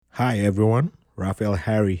Hi everyone, Raphael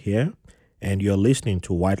Harry here, and you're listening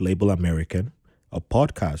to White Label American, a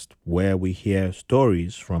podcast where we hear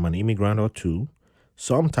stories from an immigrant or two,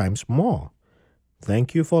 sometimes more.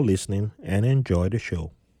 Thank you for listening and enjoy the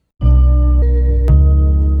show.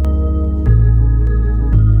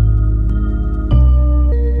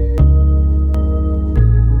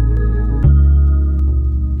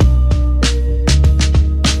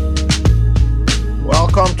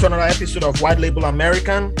 Welcome to another episode of White Label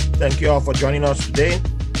American. Thank you all for joining us today.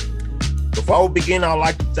 Before we begin, I'd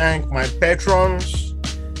like to thank my patrons.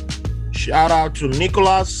 Shout out to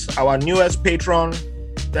Nicholas, our newest patron.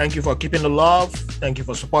 Thank you for keeping the love. Thank you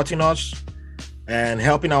for supporting us and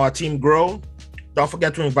helping our team grow. Don't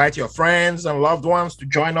forget to invite your friends and loved ones to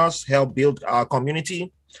join us, help build our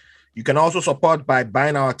community. You can also support by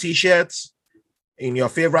buying our t-shirts in your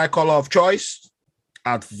favorite color of choice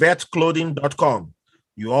at vetclothing.com.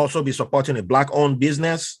 You'll also be supporting a Black-owned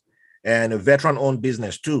business and a veteran-owned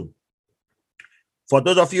business too. For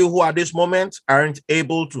those of you who at this moment aren't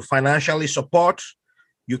able to financially support,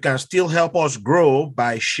 you can still help us grow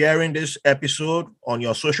by sharing this episode on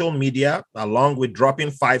your social media, along with dropping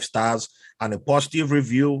 5 stars and a positive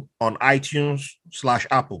review on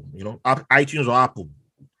iTunes/Apple, iTunes or Apple.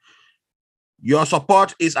 Your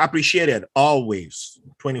support is appreciated always,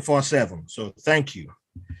 24/7. So thank you.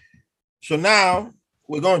 So now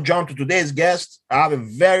we're going to jump to today's guest. I have a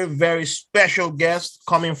very, very special guest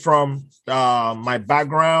coming from my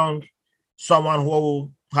background, someone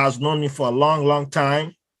who has known me for a long, long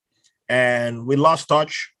time. And we lost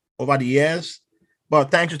touch over the years.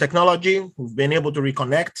 But thanks to technology, we've been able to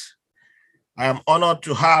reconnect. I am honored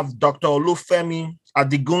to have Dr. Olufemi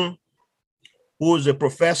Adigun, who is a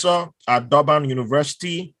professor at Durban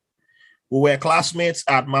University. We were classmates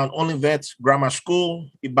at Mount Olivet Grammar School,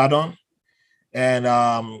 Ibadan. And,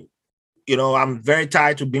 I'm very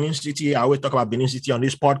tied to Benin City. I always talk about Benin City on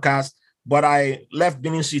this podcast. But I left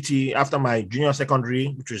Benin City after my junior secondary,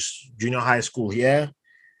 which was junior high school here,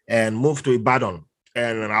 and moved to Ibadan.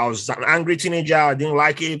 And I was an angry teenager. I didn't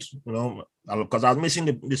like it, because I was missing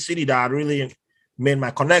the city that I really made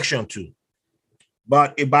my connection to.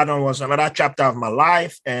 But Ibadan was another chapter of my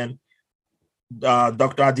life. And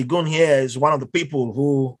Dr. Adigun here is one of the people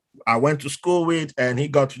who I went to school with, and he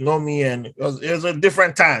got to know me. And it was a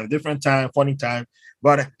different time, funny time.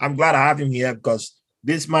 But I'm glad I have him here because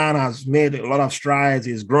this man has made a lot of strides.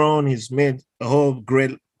 He's grown. He's made a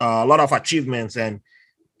lot of achievements. And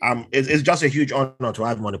it's just a huge honor to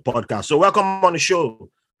have him on the podcast. So welcome on the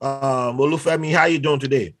show. Olufemi, how are you doing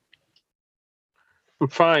today? I'm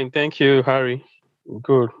fine. Thank you, Harry.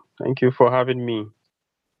 Good. Thank you for having me.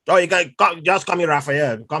 Oh, you can just call me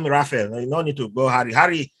Raphael. Call me Raphael. No need to go Harry.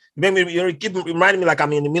 Harry, you keep reminding me like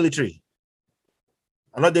I'm in the military.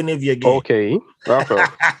 I'm not the Navy again. Okay, Raphael.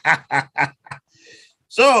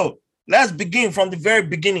 So let's begin from the very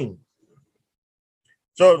beginning.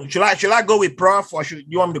 So should I go with Prof, or should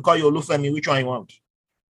you want me to call you Olufemi? Which one you want?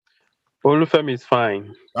 Olufemi is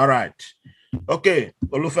fine. All right. Okay,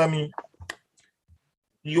 Olufemi.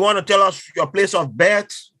 You want to tell us your place of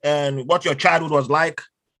birth and what your childhood was like?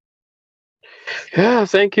 Yeah,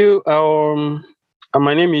 thank you.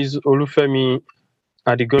 My name is Olufemi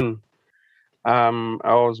Adigun.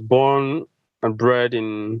 I was born and bred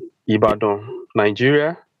in Ibadan,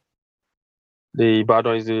 Nigeria. The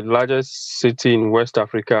Ibadan is the largest city in West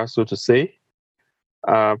Africa, so to say.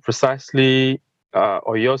 Precisely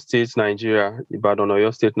Oyo State, Nigeria, Ibadan,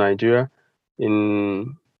 Oyo State, Nigeria,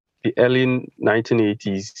 in the early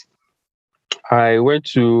 1980s. I went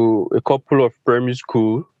to a couple of primary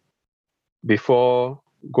school before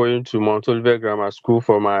going to Mount Olivet Grammar School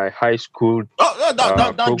for my high school.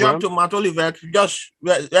 Don't jump to Mount Olivet. Just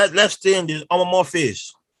let's stay in the alma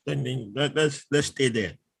phase. Let's stay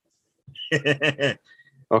there.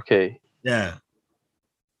 Okay. Yeah.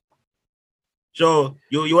 So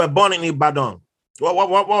you were born in Ibadan.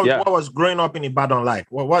 What was growing up in Ibadan like?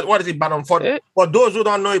 What is Ibadan for those who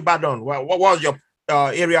don't know Ibadan? What was your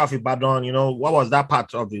area of Ibadan? What was that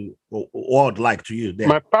part of the world like to you then?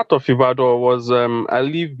 My part of Ibadan was I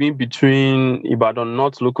live in between Ibadan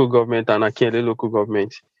North local government and Akele local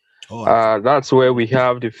government. That's where we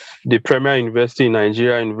have the premier university in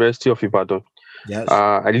Nigeria, University of Ibadan. Yes.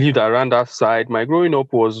 I lived around that side. My growing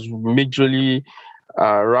up was majorly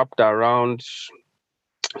wrapped around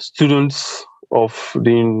students of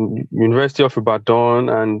the University of Ibadan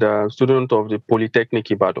and students of the Polytechnic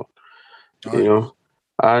Ibadan.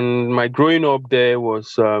 And my growing up there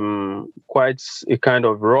was quite a kind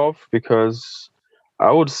of rough, because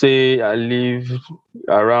I would say I lived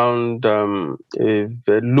around a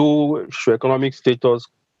low economic status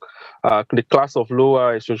the class of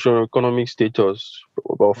lower socioeconomic status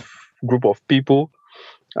of group of people,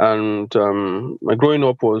 and my growing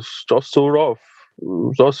up was just so rough. It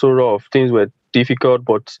was just so rough. Things were difficult,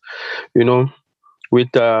 but you know, with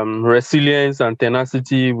resilience and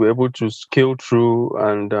tenacity, we're able to scale through,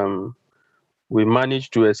 and we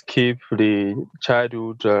managed to escape the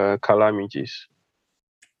childhood calamities.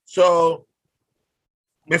 So,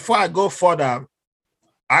 before I go further,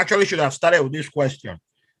 I actually should have started with this question.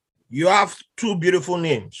 You have two beautiful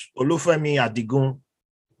names, Olufemi Adigun.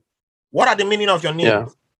 What are the meaning of your names? Yeah.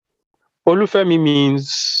 Olufemi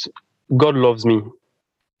means God loves me,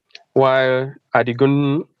 while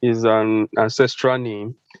Adigun is an ancestral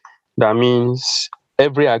name that means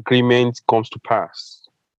every agreement comes to pass.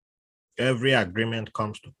 Every agreement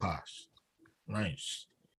comes to pass. Nice.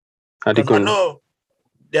 Adigun. Because I know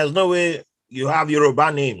there's no way you have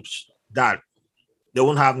Yoruba names that they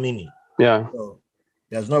won't have meaning. Yeah. So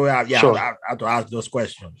there's no way I have to ask those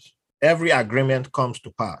questions. Every agreement comes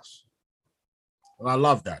to pass. Well, I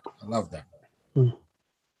love that.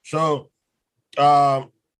 So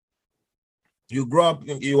you grew up,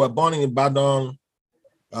 you were born in Ibadan.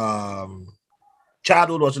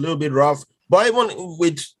 Childhood was a little bit rough, but even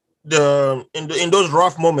with in those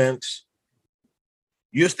rough moments,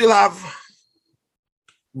 you still have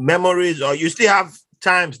memories, or you still have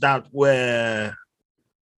times that were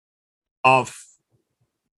of,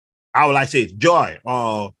 how will I say it, joy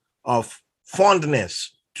or of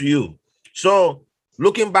fondness to you. So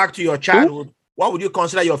looking back to your childhood, what would you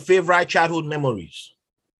consider your favorite childhood memories?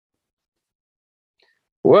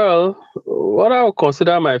 Well, what I would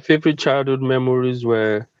consider my favorite childhood memories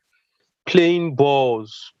were playing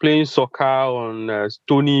balls, playing soccer on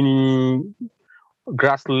stony,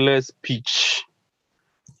 grassless pitch.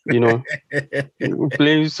 You know,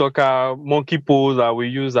 playing soccer, monkey poles, that we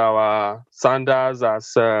use our sandals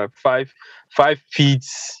as 5 feet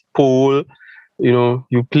pole. You know,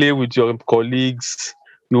 you play with your colleagues.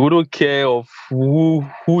 You wouldn't care of who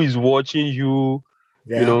is watching you.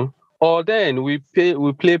 Yeah. You know. Or then we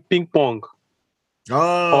play ping pong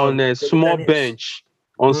on a small bench.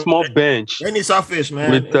 On small bench. Any surface, man.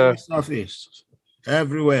 With any surface.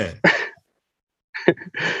 Everywhere.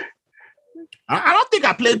 I don't think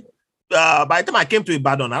I played by the time I came to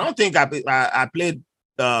Ibadan, I don't think I played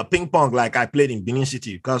ping pong like I played in Benin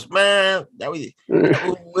City, because man, we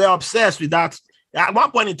were obsessed with that. At one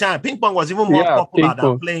point in time, ping pong was even more popular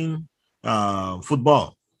than playing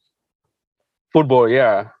football. Football,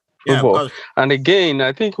 yeah. Football. And again,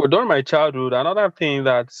 I think during my childhood, another thing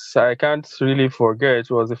that I can't really forget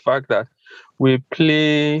was the fact that we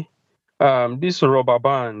play this rubber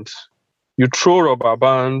band. You throw rubber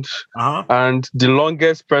band, and the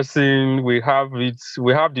longest person we have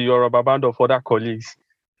the rubber band of other colleagues.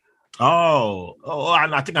 Oh,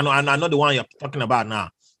 and I think I know the one you're talking about now.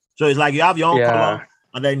 So it's like you have your own color,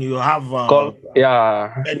 and then you have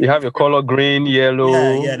you have your color: green, yellow,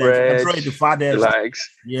 red. You throw it the farthest.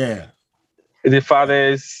 The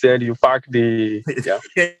farthest, and you pack the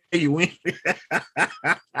you win.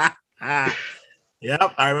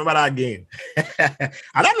 Yep, I remember that game.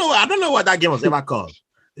 I don't know what that game was ever called.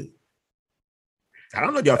 I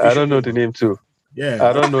don't know the official. I don't know the name too. Yeah,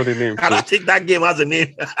 I don't know the name. I don't think that game has a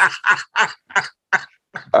name.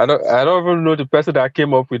 I don't even know the person that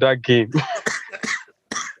came up with that game.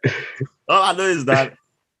 All I know is that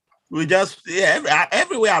we just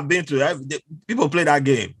everywhere I've been to, people play that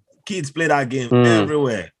game. Kids play that game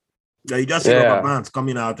everywhere. You just see rubber bands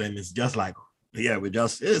coming out, and it's just like,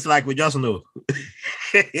 it's like we just know.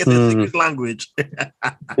 It's a secret language.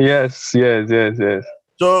 Yes.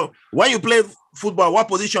 So when you play football, what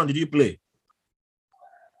position did you play?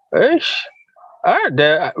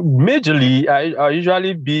 Majorly, I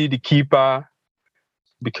usually be the keeper,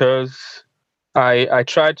 because I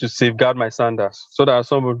try to safeguard my sandals so that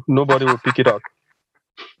nobody will pick it up.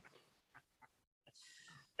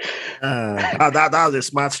 That was a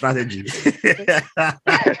smart strategy.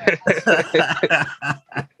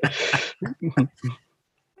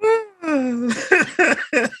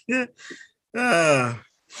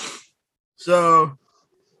 So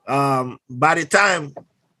by the time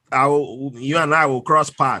you and I will cross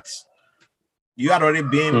paths, you had already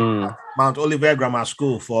been at Mount Olivet Grammar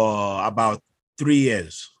School for about 3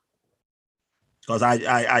 years. Because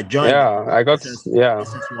I joined.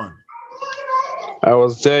 SS1. I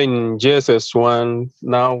was there in JSS1.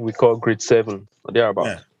 Now we call grade 7. Thereabout.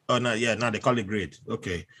 Yeah. Oh no, now they call it grade.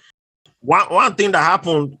 Okay. One thing that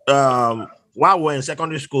happened while we were in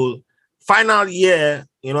secondary school, final year,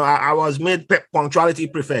 I was made punctuality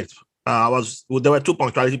prefect. There were 2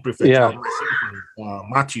 punctuality prefects. Yeah.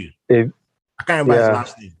 Matthew. I can't remember his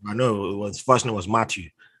last name. I know it was first name was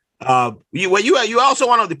Matthew. You also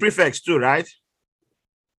one of the prefects too, right?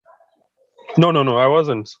 No, I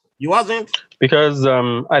wasn't. You wasn't? Because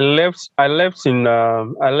I left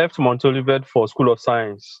Mount Olivet for School of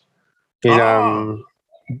Science in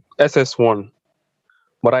SS1,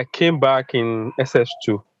 but I came back in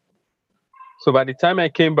SS2. So by the time I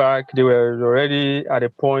came back, they were already at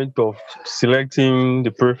a point of selecting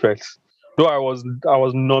the prefects. Though I was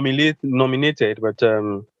nominated, but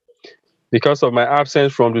because of my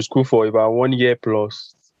absence from the school for about 1 year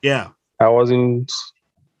plus, I wasn't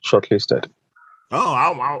shortlisted. Oh,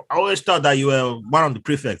 I always thought that you were one of the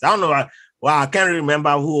prefects. I don't know. I can't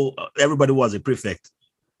remember who everybody was a prefect,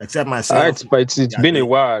 except myself. It's been a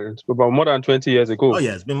while. It's about more than 20 years ago. Oh,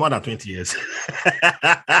 yeah, it's been more than 20 years.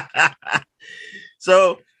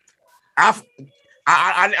 So, I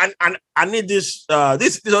need this.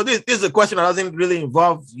 This is a question that doesn't really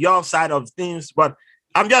involve your side of things, but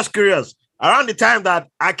I'm just curious. Around the time that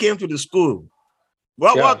I came to the school,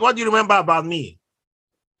 what do you remember about me?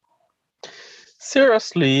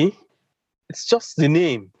 Seriously, it's just the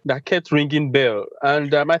name that kept ringing bell,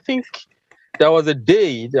 and I think there was a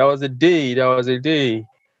day,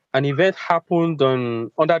 an event happened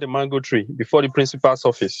under the mango tree before the principal's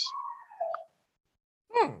office.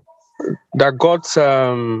 That got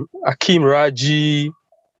Akim Raji,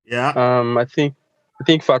 I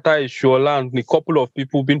think Fatai Shuola and a couple of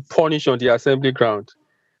people being punished on the assembly ground.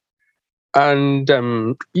 And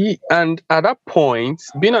at that point,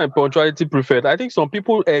 being a punctuality prefect, I think some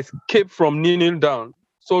people escaped from kneeling down.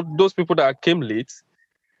 So those people that came late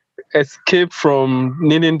escaped from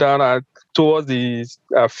kneeling down towards the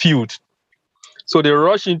field. So they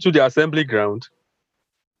rushed into the assembly ground.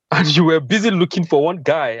 And you were busy looking for one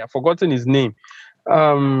guy. I've forgotten his name.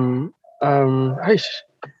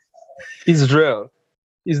 Israel.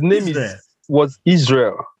 His name was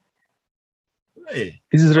Israel. Hey.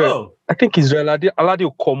 Israel. Oh. I think Israel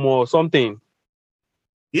Aladi Okomo or something.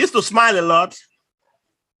 He used to smile a lot.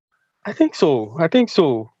 I think so.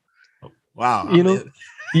 Wow.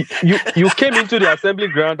 You came into the assembly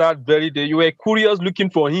ground that very day. You were curious looking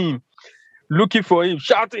for him,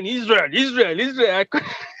 shouting, Israel.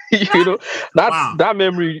 That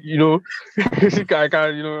memory, I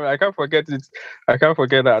can't forget it. I can't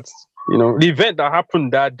forget that. The event that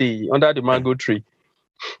happened that day under the mango tree.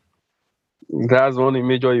 That's one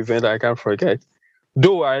major event I can't forget.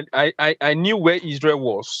 Though I knew where Israel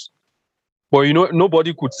was, but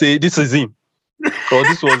nobody could say this is him or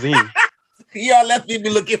this was him. You all left me be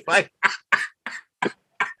looking for him.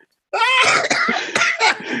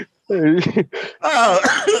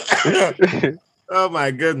 Oh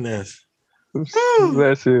my goodness.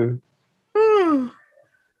 Bless you.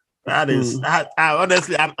 That is I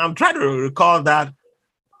honestly I'm trying to recall that.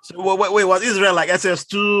 So wait, was Israel like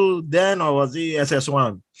SS2 then or was he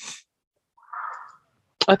SS1?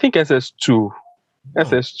 I think SS2.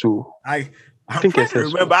 SS2. I think I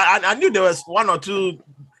remember. I knew there was one or two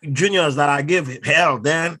juniors that I gave hell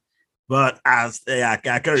then, but I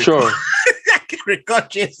can't recall. I can recall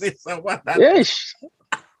chasing someone. Yes.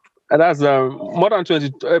 And that's more than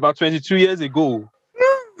about 22 years ago.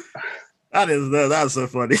 That's so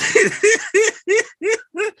funny.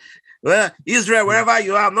 Well, Israel, wherever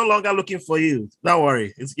you are, I'm no longer looking for you. Don't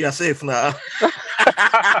worry. You're safe now.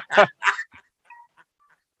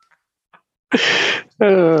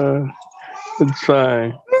 It's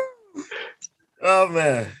fine. Oh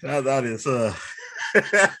man, that is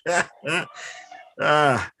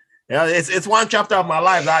it's one chapter of my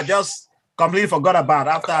life that I just completely forgot about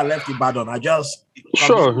after I left Ibadan. I just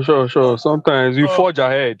sure. Sometimes you forge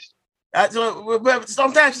ahead. But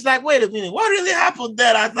sometimes it's like, wait a minute, what really happened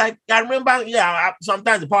there? I remember,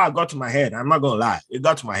 sometimes the power got to my head. I'm not gonna lie, it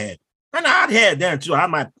got to my head. And I had hair then too. I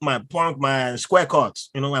had my square cuts,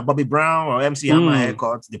 my Bobby Brown or MC Hammer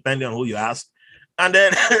haircuts, depending on who you ask. And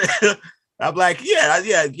then I'm like,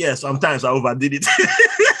 yeah. Sometimes I overdid it.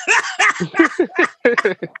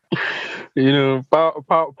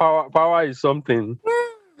 Power is something.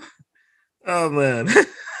 Oh man.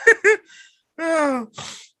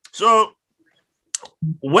 So,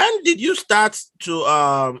 when did you start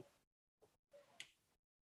to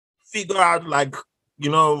figure out,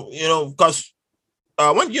 because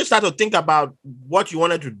when did you start to think about what you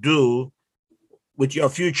wanted to do with your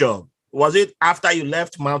future? Was it after you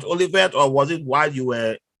left Mount Olivet, or was it while you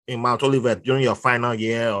were in Mount Olivet during your final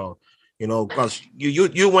year, or because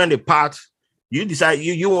you went a path, you decided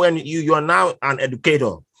you are now an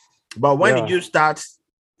educator, but when did you start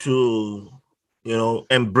to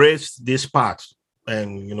embrace this path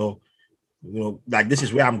and like this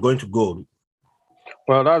is where I'm going to go?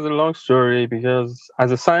 Well, that's a long story because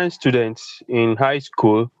as a science student in high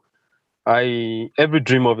school, I every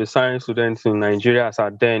dream of a science student in Nigeria as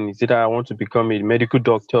at then is either I want to become a medical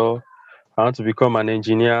doctor, I want to become an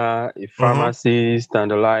engineer, a Mm-hmm. pharmacist,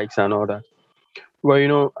 and the likes and all that.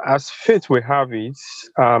 Well, as fate will have it,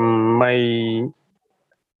 my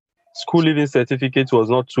school leaving certificate was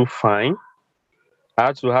not too fine. I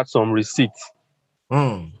had to have some receipts.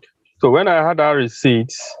 Mm. So when I had that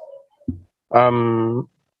receipt, um,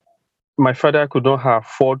 my father could not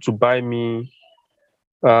afford to buy me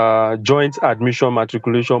joint admission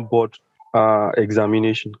matriculation board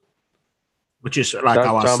examination. Which is like That's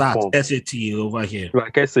our jam SAT, form, SAT over here.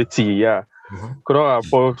 like SAT. Yeah, Mm-hmm. could not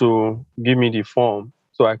afford to give me the form,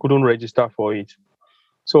 so I couldn't register for it.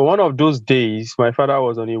 So one of those days, my father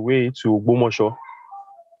was on his way to Bomosho,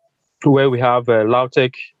 where we have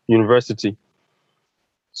Lautech University.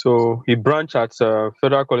 So he branched at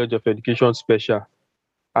Federal College of Education Special,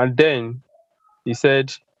 and then he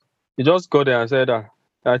said he just got there and said,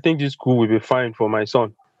 "I think this school will be fine for my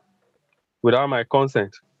son without my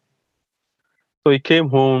consent." So he came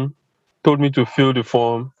home, told me to fill the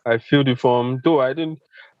form. I filled the form, though I didn't.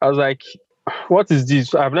 I was like, "What is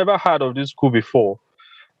this? I've never heard of this school before.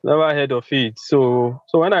 Never heard of it." So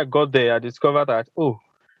when I got there, I discovered that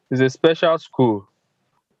it's a special school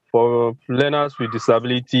for learners with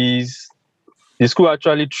disabilities. The school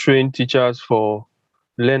actually trained teachers for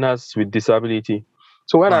learners with disability.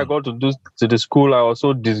 So when I Wow. got to the school, I was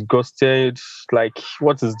so disgusted. Like,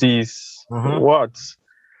 what is this? Mm-hmm. What?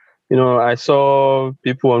 I saw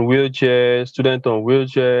people on wheelchair, students on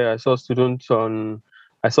wheelchair. I saw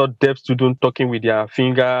deaf students talking with their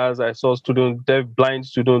fingers. I saw deaf blind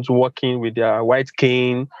students walking with their white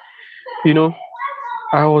cane. You know,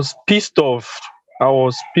 I was pissed off. I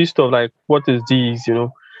was pissed off. Like, what is this?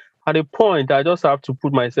 At a point, I just have to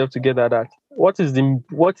put myself together. That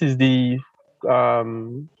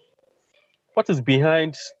um, what is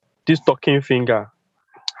behind this talking finger?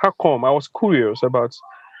 How come? I was curious about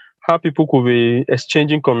how people could be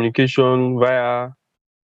exchanging communication via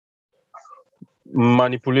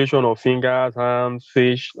manipulation of fingers, hands,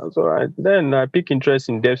 face. Then I pick interest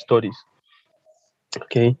in deaf studies.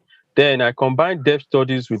 Okay. Then I combined deaf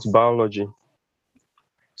studies with biology.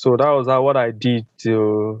 So that was what I did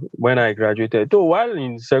till when I graduated. Though while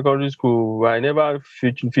in secondary school, I never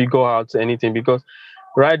figure out anything because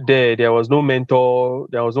right there was no mentor,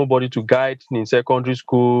 there was nobody to guide in secondary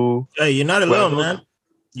school. Hey, you're not We are alone, just man.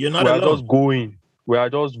 You're not we are alone. just going. We are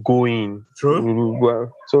just going. True.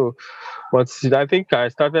 Well, so, but I think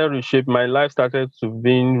my life started to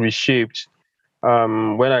being reshaped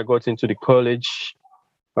when I got into the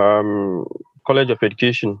um, college of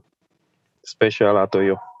education, special at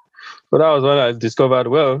Oyo. So that was when I discovered,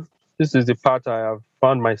 well, this is the path I have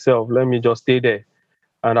found myself. Let me just stay there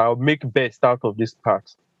and I'll make best out of this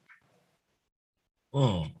path.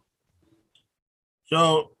 Mm.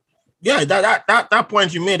 So, yeah, that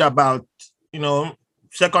point you made about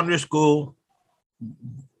secondary school,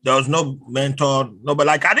 there was no mentor, no, but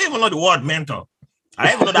like I didn't even know the word mentor. I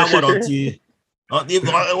didn't even know that word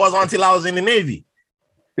it was until I was in the Navy.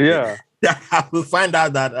 Yeah. I will find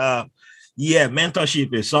out that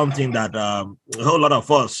mentorship is something that a whole lot of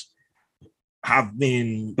us have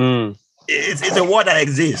been. It's a word that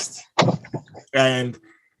exists, and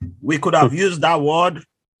we could have used that word,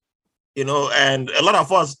 and a lot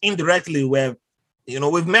of us indirectly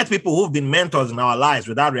we've met people who've been mentors in our lives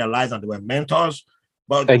without realizing they were mentors.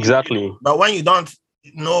 But Exactly. But when you don't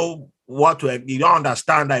know you don't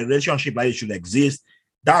understand that relationship like it should exist,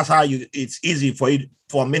 that's how it's easy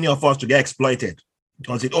for many of us to get exploited,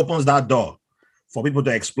 because it opens that door for people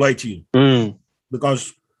to exploit you.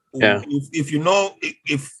 Because if you know,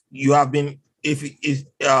 if you have been, if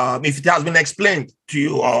it has been explained to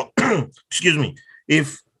you, or excuse me,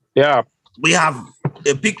 if we have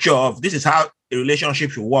a picture of this is how a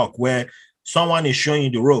relationship should work, where someone is showing you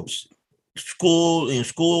the ropes, in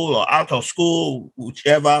school or out of school,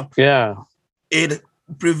 whichever. Yeah. It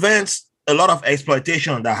prevents a lot of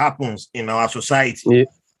exploitation that happens in our society. Yeah,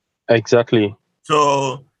 exactly.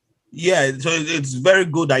 So it's very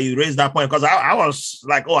good that you raised that point, because I was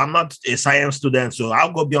like, I'm not a science student, so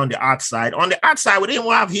I'll go be on the art side. On the art side, we didn't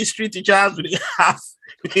have history teachers, we didn't have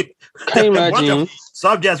Can you imagine?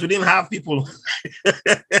 Subjects, we didn't have people.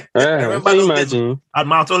 Can you imagine? At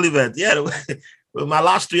Mount Olivet, my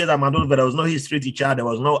last 2 years at Mount Olivet, there was no history teacher, there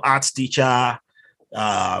was no arts teacher.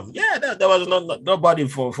 There was nobody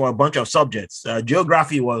for a bunch of subjects.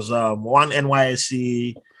 Geography was one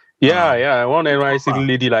NYSC. One NYC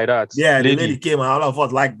lady like that. Yeah, the lady came and all of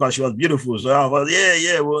us liked, but she was beautiful. So I was,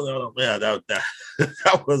 that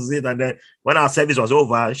was it. And then when our service was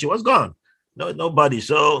over, she was gone. Nobody.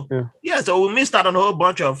 So so we missed out on a whole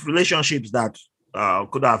bunch of relationships that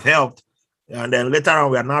could have helped. And then later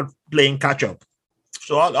on, we are not playing catch up.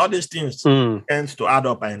 So all these things tend to add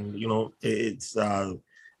up, and it's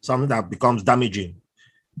something that becomes damaging,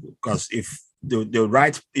 because if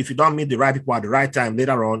if you don't meet the right people at the right time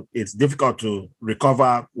later on, it's difficult to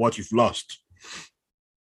recover what you've lost.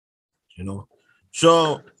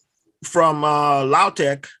 So from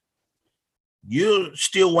Lautech, you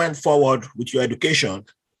still went forward with your education.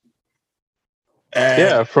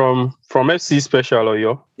 From FC Special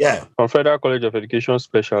Oyo. Yeah. From Federal College of Education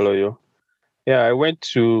Special Oyo. Yeah, I went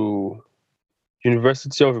to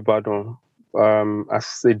University of Ibadan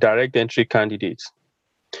as a direct entry candidate.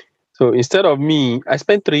 So instead of me, I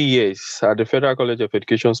spent 3 years at the Federal College of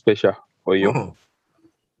Education Special Oyo,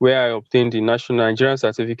 where I obtained the National Nigerian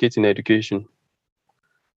Certificate in Education.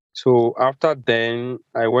 So after then,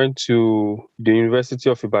 I went to the University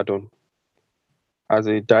of Ibadan as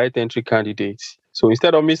a direct entry candidate. So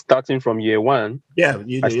instead of me starting from year 1,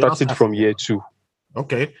 I started from year 2.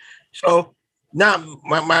 Okay. So now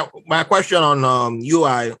my question on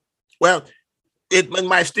UI, well, it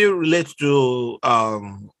might still relate to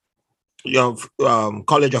your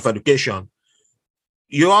College of Education.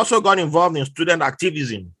 You also got involved in student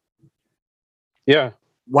activism. Yeah.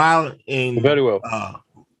 While in very well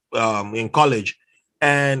in college,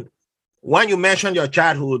 and when you mentioned your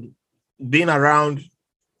childhood being around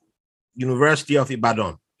University of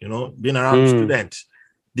Ibadan, being around students,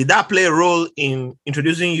 did that play a role in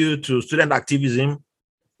introducing you to student activism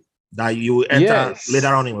that you enter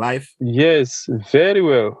later on in life? Yes, very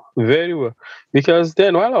well. Because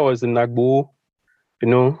then while I was in Nagbo,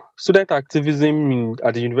 student activism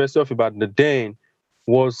at the University of Ibadan then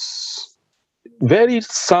was very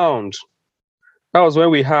sound. That was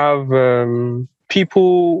when we have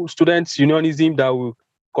students unionism that will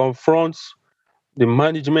confront the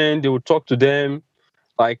management. They will talk to them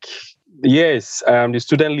like, yes, I am the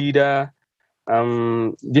student leader.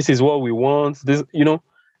 This is what we want. This,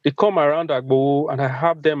 they come around Agbo, and I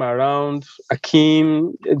have them around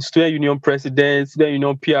Akim, student union president, student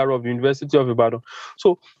union PR of the University of Ibadan.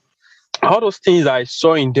 So all those things I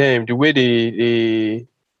saw in them, the way their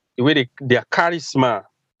charisma,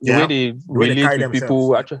 the way they relate with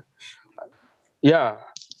people,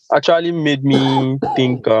 actually made me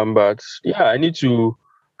think. But I need to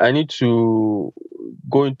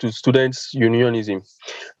go into students unionism.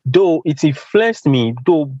 Though it influenced me,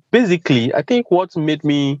 basically I think what made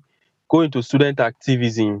me go into student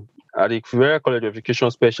activism at the Federal College of Education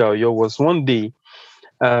Special was one day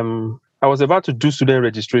I was about to do student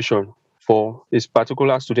registration for this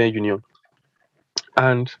particular student union,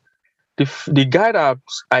 and the guy that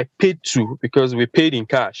I paid to, because we paid in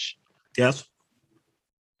cash,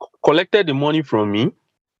 collected the money from me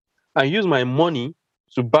and used my money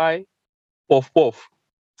to buy puff puff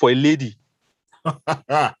for a lady.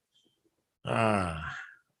 I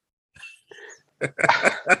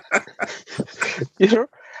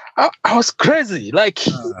was crazy. Like,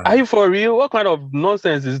 are you for real? What kind of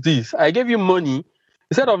nonsense is this? I gave you money.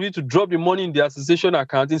 Instead of you to drop the money in the association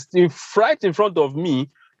account, right in front of me,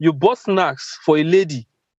 you bought snacks for a lady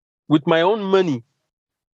with my own money.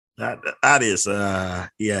 That is,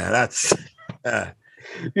 that's...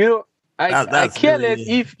 I care less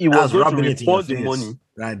if he was going to refund the money.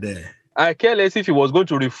 Right there. I care less if he was going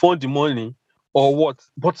to refund the money or what.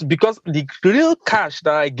 But because the real cash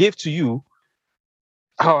that I gave to you,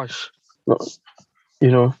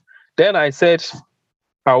 then I said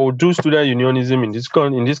I will do student unionism in this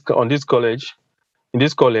college,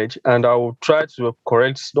 and I will try to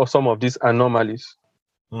correct some of these anomalies.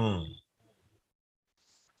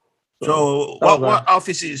 So what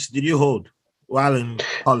offices did you hold while in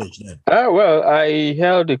college then? Well, I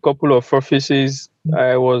held a couple of offices.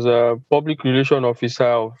 I was a public relation officer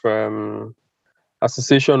of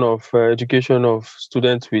Association of Education of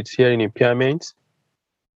Students with Hearing Impairment.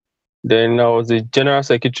 Then I was the General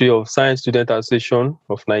Secretary of Science Student Association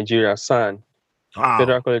of Nigeria, SAN,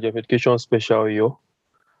 Federal College of Education Special Oyo,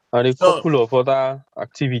 and a couple of other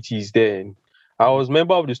activities there. I was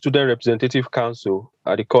member of the Student Representative Council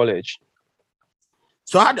at the college.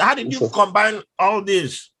 So how did you combine all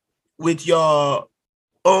this with your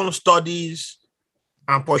own studies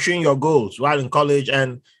and pursuing your goals while in college?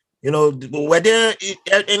 And were there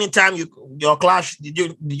any time your clash?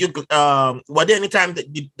 Were there any time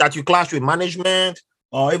that you clashed with management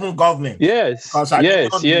or even government? Yes.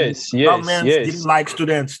 Government didn't like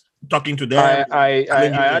students talking to them, challenging I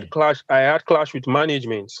them. had clash with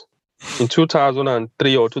management in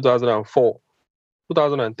 2003 or 2004.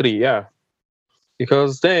 2003, yeah.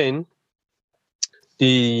 Because then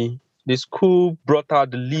the school brought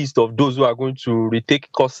out the list of those who are going to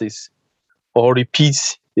retake courses or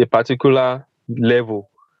repeat a particular level.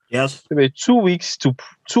 Yes. Maybe 2 weeks to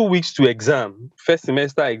exam, first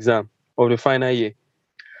semester exam of the final year.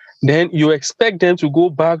 Then you expect them to go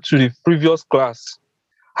back to the previous class.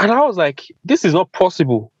 And I was like, this is not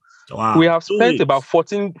possible. We Wow. have Two spent about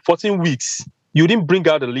weeks. 14 weeks. You didn't bring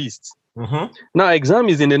out the list. Mm-hmm. Now, exam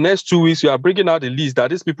is in the next 2 weeks. You are bringing out the list that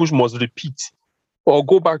these people must repeat or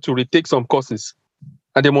go back to retake some courses.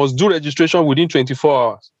 And they must do registration within 24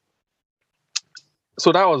 hours.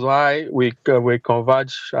 So that was why we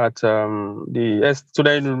converged at the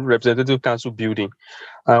Student Representative Council building.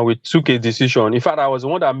 And we took a decision. In fact, I was the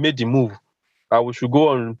one that made the move that we should go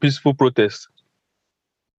on peaceful protest.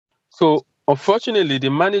 So unfortunately, the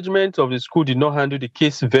management of the school did not handle the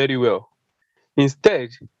case very well. Instead,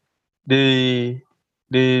 they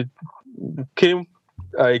came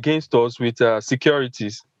against us with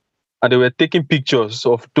securities, and they were taking pictures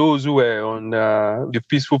of those who were on the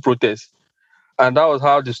peaceful protest. And that was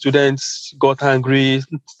how the students got angry,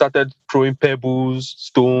 started throwing pebbles,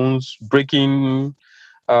 stones, breaking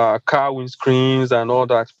car windscreens and all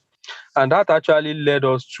that. And that actually led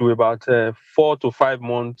us to about 4 to 5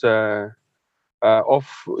 months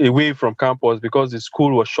off away from campus because the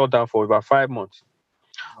school was shut down for about 5 months.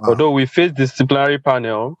 Wow. Although we faced disciplinary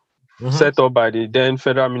panel Mm-hmm. set up by the then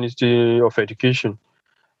Federal Ministry of Education,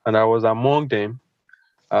 and I was among them.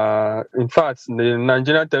 In fact, the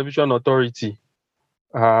Nigerian Television Authority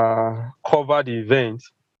covered the event.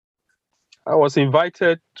 I was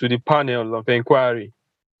invited to the panel of inquiry,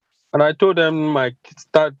 and I told them my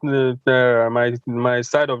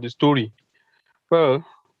side of the story. Well,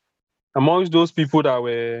 amongst those people that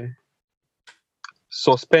were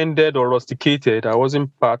suspended or rusticated, I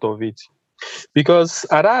wasn't part of it. Because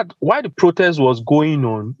while the protest was going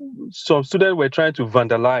on, some students were trying to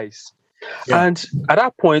vandalize. Yeah. And at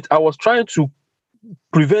that point, I was trying to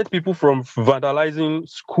prevent people from vandalizing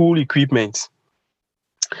school equipment.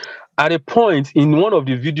 At a point in one of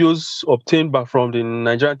the videos obtained from the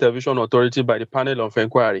Nigerian Television Authority by the panel of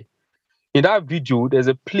inquiry, in that video, there's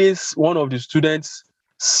a place one of the students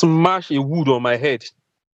smashed a wood on my head.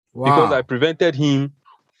 Wow. Because I prevented him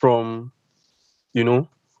from,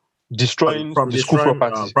 destroying the school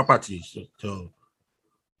property.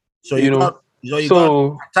 So you got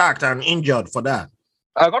attacked and injured for that.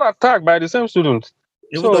 I got attacked by the same student.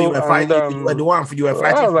 Even though you were fighting, you were the one you were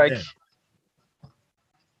fighting for them.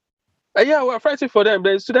 Yeah, we were fighting for them.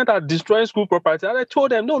 The students are destroying school property. And I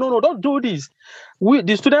told them, no, don't do this.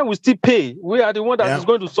 The student will still pay. We are the one that is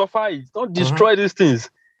going to suffer it. Don't destroy these things.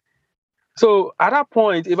 So at that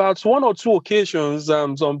point, about 1 or 2 occasions,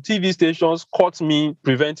 some TV stations caught me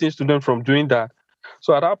preventing students from doing that.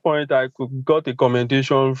 So at that point, I got a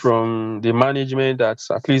commendation from the management that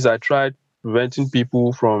at least I tried preventing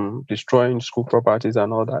people from destroying school properties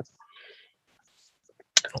and all that.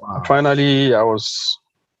 Wow. Finally, I was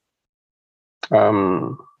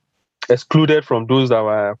excluded from those that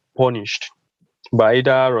were punished by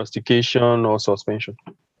either rustication or suspension.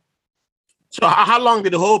 So how long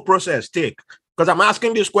did the whole process take? Because I'm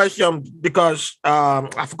asking this question because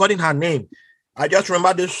I've forgotten her name. I just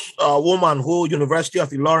remember this woman who University of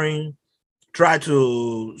Ilorin tried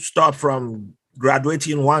to stop from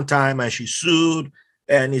graduating one time, and she sued,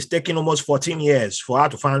 and it's taken almost 14 years for her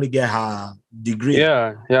to finally get her degree.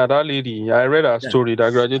 Yeah, that lady. I read her story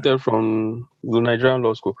that graduated from the Nigerian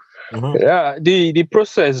Law School. Mm-hmm. Yeah, the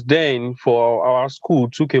process then for our school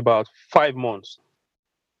took about 5 months.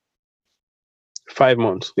 5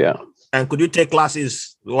 months, yeah. And could you take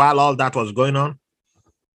classes while all that was going on?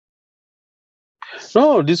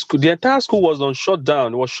 No, the entire school was on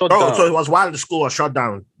shutdown. It was shut down. So it was while the school was shut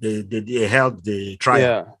down. They held the trial.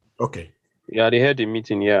 Yeah. Okay. Yeah, they had the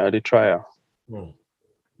meeting. Yeah, the trial. Man.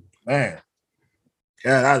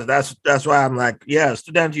 Yeah, that's why I'm like,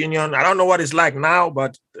 student union. I don't know what it's like now,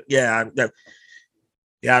 but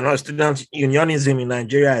no, student unionism in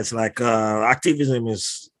Nigeria is like activism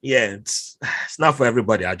is it's not for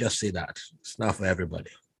everybody. I just say that it's not for everybody.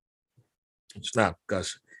 It's not,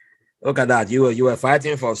 because look at that. You were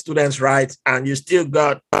fighting for students' rights, and you still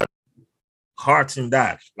got heart in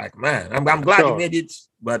that. Like, man, I'm glad you made it,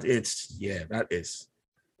 but that is.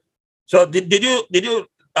 So did you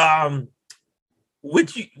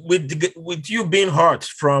with you being hurt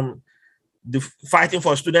from the fighting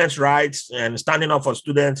for students' rights and standing up for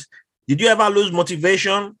students, did you ever lose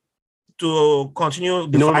motivation to continue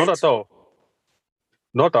the fight? No, not at all.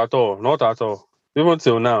 Not at all. Not at all. Even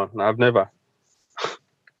till now, I've never.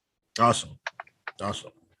 Awesome.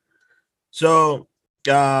 So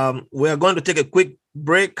we're going to take a quick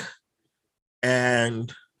break,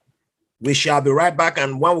 and we shall be right back.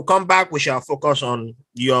 And when we come back, we shall focus on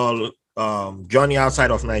your journey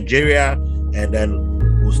outside of Nigeria, and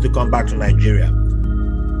then we'll still come back to Nigeria.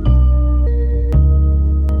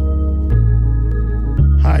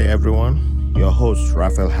 Hi, everyone. Your host,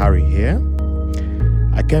 Raphael Harry here.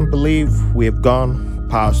 I can't believe we've gone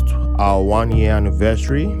past our 1-year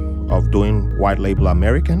anniversary of doing White Label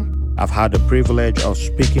American. I've had the privilege of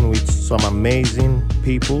speaking with some amazing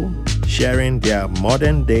people, sharing their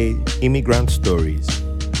modern-day immigrant stories.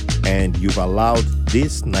 And you've allowed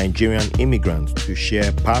this Nigerian immigrant to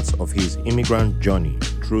share parts of his immigrant journey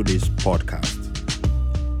through this podcast.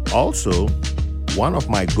 Also, one of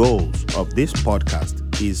my goals of this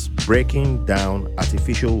podcast is breaking down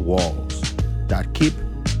artificial walls that keep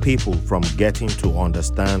people from getting to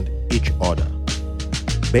understand each other.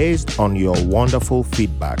 Based on your wonderful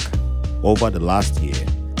feedback over the last year,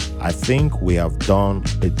 I think we have done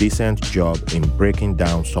a decent job in breaking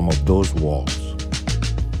down some of those walls.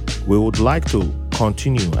 We would like to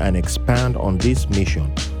continue and expand on this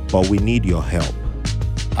mission, but we need your help.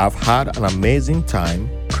 I've had an amazing time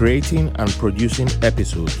creating and producing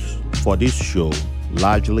episodes for this show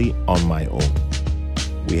largely on my own.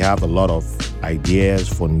 We have a lot of ideas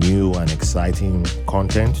for new and exciting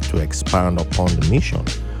content to expand upon the mission,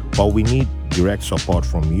 but we need direct support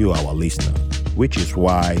from you, our listener, which is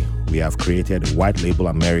why we have created a White Label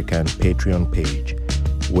American Patreon page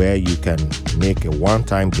where you can make a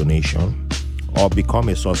one-time donation or become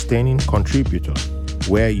a sustaining contributor,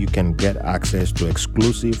 where you can get access to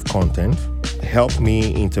exclusive content, help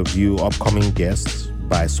me interview upcoming guests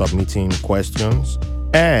by submitting questions,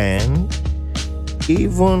 and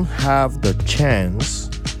even have the chance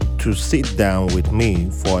to sit down with me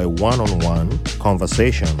for a one-on-one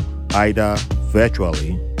conversation, either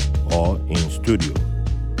virtually or in studio.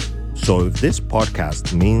 So if this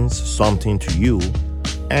podcast means something to you,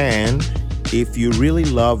 and if you really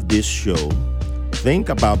love this show, think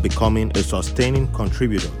about becoming a sustaining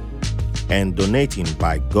contributor and donating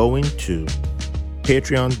by going to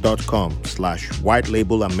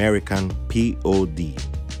patreon.com/whitelabelamericanpod.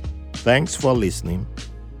 Thanks for listening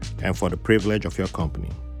and for the privilege of your company.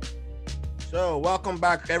 So welcome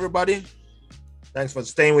back, everybody. Thanks for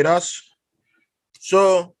staying with us.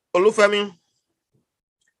 So Olufemi,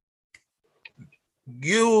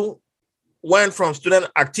 you went from student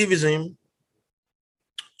activism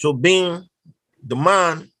to being the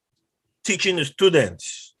man teaching the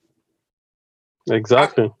students.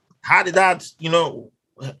 Exactly. How did that,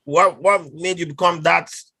 what made you become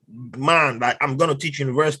that man? Like, I'm going to teach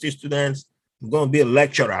university students, I'm going to be a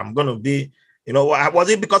lecturer, I'm going to be, was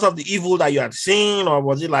it because of the evil that you had seen, or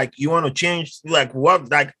was it like you want to change?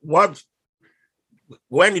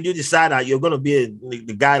 When did you decide that you're going to be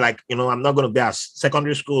the guy, like, I'm not going to be at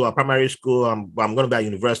secondary school or primary school, I'm going to be at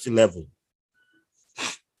university level?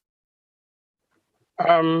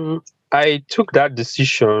 I took that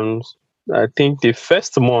decision, I think the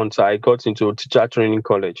first month I got into teacher training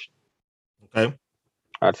college. Okay.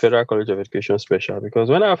 At Federal College of Education Special, because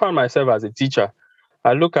when I found myself as a teacher,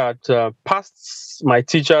 I look at past my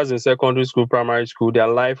teachers in secondary school, primary school, their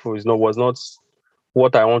life was not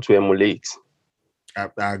what I want to emulate. I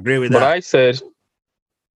agree with that. But I said,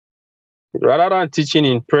 rather than teaching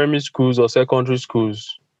in primary schools or secondary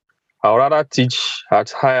schools, I would rather teach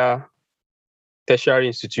at higher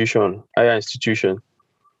institution.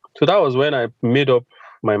 So that was when I made up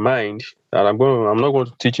my mind that I'm not going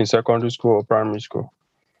to teach in secondary school or primary school.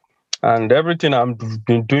 And everything I've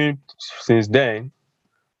been doing since then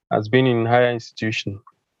has been in higher institution.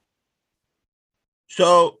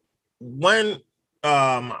 So when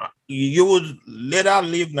you would later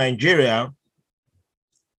leave Nigeria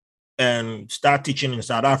and start teaching in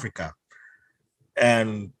South Africa,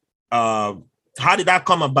 and how did that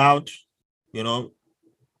come about?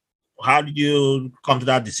 How did you come to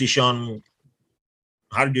that decision?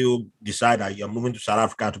 How did you decide that you're moving to South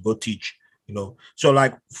Africa to go teach? So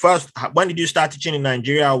like, first, when did you start teaching in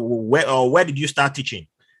Nigeria? Where did you start teaching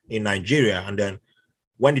in Nigeria? And then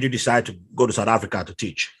when did you decide to go to South Africa to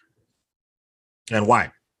teach? And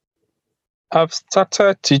why? I've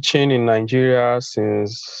started teaching in Nigeria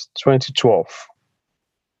since 2012.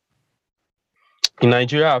 In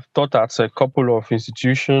Nigeria, I've taught at a couple of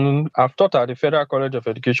institutions. I've taught at the Federal College of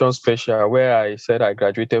Education Special, where I said I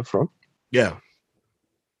graduated from. Yeah.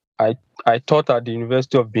 I taught at the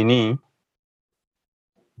University of Benin.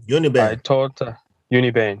 UNIBEN. I taught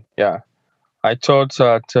UNIBEN, yeah. I taught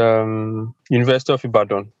at University of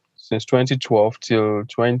Ibadan since 2012 till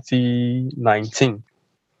 2019.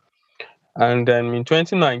 And then in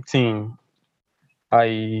 2019,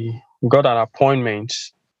 I got an appointment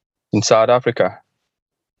in South Africa.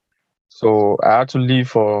 So I had to leave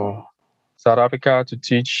for South Africa to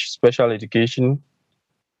teach special education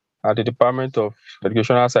at the Department of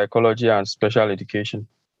Educational Psychology and Special Education.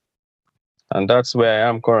 And that's where I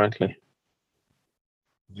am currently.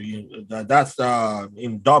 That's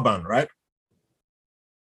in Durban, right?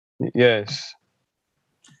 Yes.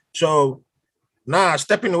 So now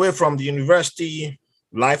stepping away from the university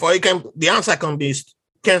life, or the answer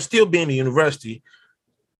can still be in the university.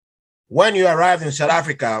 When you arrived in South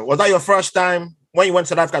Africa, was that your first time when you went to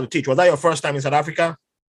South Africa to teach? Was that your first time in South Africa?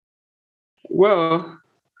 Well,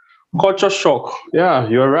 culture shock. Yeah,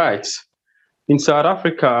 you're right. In South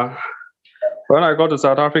Africa, when I got to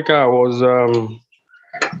South Africa, I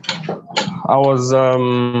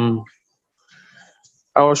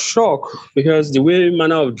was shocked because the way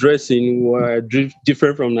manner of dressing were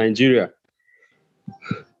different from Nigeria.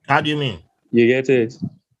 How do you mean? You get it?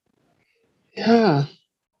 Yeah.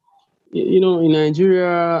 In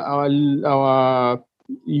Nigeria,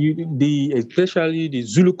 especially the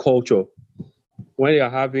Zulu culture, when they are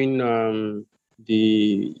having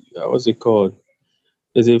what's it called?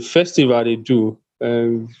 There's a festival they do,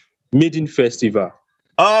 Maiden Festival.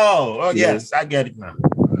 Oh yes, I get it now.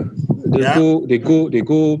 They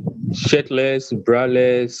go shirtless,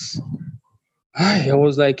 braless. I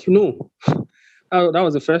was like, that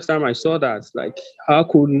was the first time I saw that. Like, how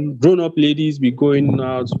could grown-up ladies be going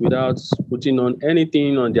out without putting on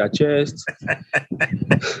anything on their chest?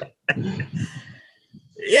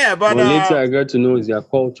 Yeah, but later I got to know it's their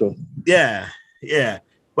culture. Yeah.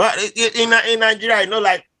 But in Nigeria,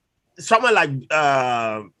 like somewhere like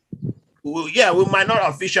we might not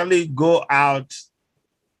officially go out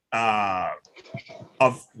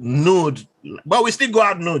of nude, but we still go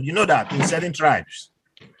out nude. You know that in certain tribes.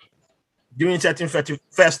 During certain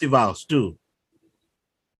festivals too.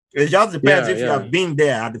 It just depends if you have been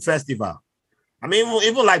there at the festival. I mean,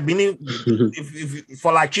 even like Benin, if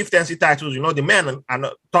for like chieftaincy titles, the men are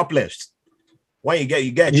not topless. When you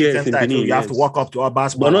get chieftaincy title, you have to walk up to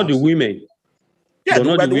Obas. But not the women. Yeah,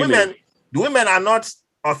 but the women are not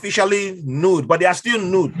officially nude, but they are still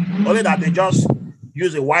nude. Only that they just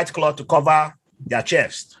use a white cloth to cover their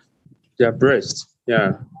chest. Their breast.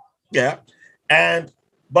 Yeah. Yeah.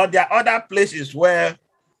 But there are other places where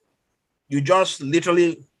you just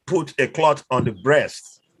literally put a cloth on the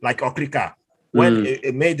breast, like Okrika. When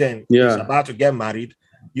a maiden is about to get married,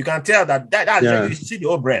 you can tell that's you see the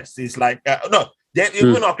whole breast. It's like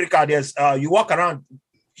even Okrika, there's you walk around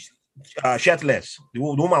shirtless. The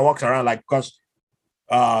woman walks around because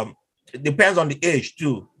it depends on the age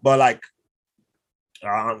too. But like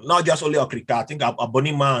not just only Okrika, I think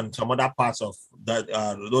Abonima and some other parts of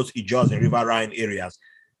those Ijos and River Rhine areas.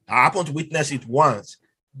 I happened to witness it once,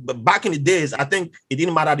 but back in the days, I think it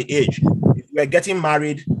didn't matter the age. If you were getting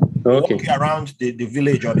married, walking around the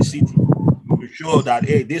village or the city, you will show that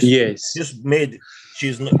this maid,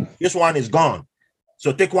 this one is gone.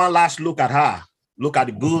 So take one last look at her. Look at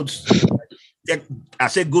the goods. I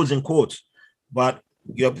say goods in quotes, but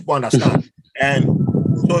your people understand. And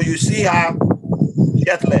so you see her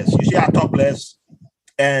shirtless, you see her topless,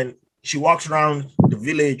 and she walks around the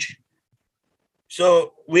village.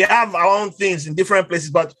 So we have our own things in different places,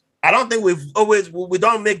 but I don't think we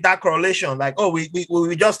don't make that correlation. Like, we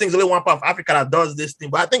just think there's only one part of Africa that does this thing.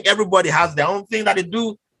 But I think everybody has their own thing that they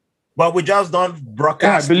do, but we just don't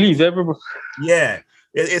broadcast. Yeah, I believe everybody. Yeah,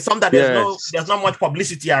 it's something that there's not much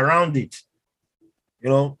publicity around it.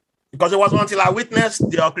 Because it wasn't until I witnessed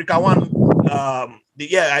the Okrika one.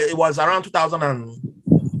 It was around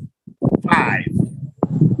 2005.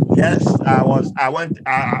 Yes, I was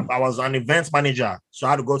an events manager, so I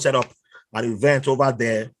had to go set up an event over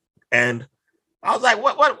there, and I was like,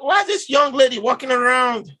 why is this young lady walking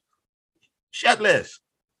around shirtless?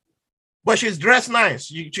 But she's dressed nice.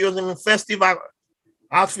 She was in a festive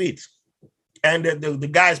outfit, and the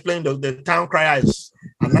guy is playing the town crier is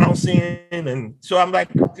announcing, and so I'm like,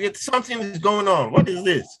 something is going on. What is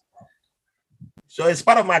this? So it's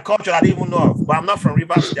part of my culture I didn't even know of. But I'm not from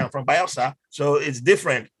Rivers State, I'm from Bayelsa. So it's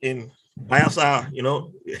different in Bayelsa,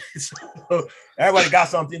 So everybody got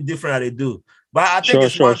something different that they do. But I think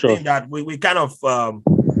it's one thing that we kind of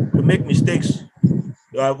we make mistakes.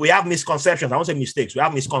 We have misconceptions. I won't say mistakes. We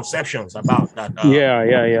have misconceptions about that.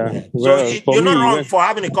 Yeah. So you're not wrong for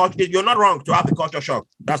having a culture. You're not wrong to have the culture shock.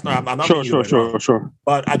 That's not. I'm not sure.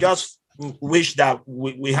 But I just wish that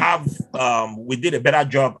we did a better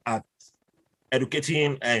job at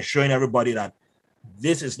educating and showing everybody that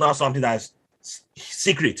this is not something that's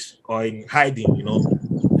secret or in hiding.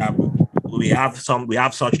 We have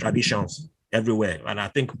such traditions everywhere, and I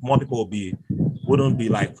think more people wouldn't be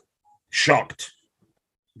like shocked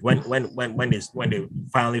when they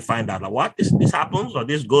finally find out like what this happens or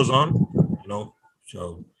this goes on.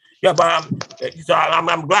 So yeah, but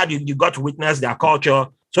I'm glad you got to witness their culture.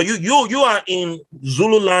 So you are in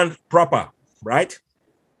Zululand proper, right?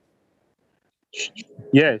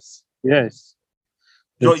 Yes.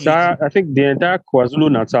 So I think the entire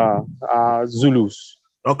KwaZulu-Natal are Zulus.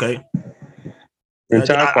 Okay. The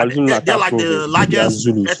entire KwaZulu-Natal they're like the largest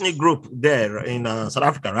Zulus. ethnic group there in South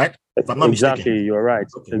Africa, right? If I'm not Exactly, mistaken. you're right.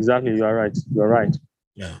 Okay. Exactly, you're right. You're right.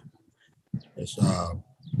 Yeah. It's,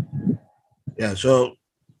 so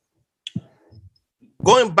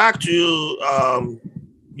going back to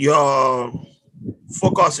your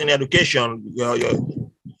focus in education,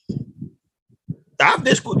 I have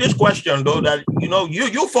this question though, that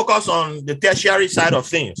you focus on the tertiary side of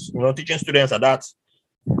things, teaching students at that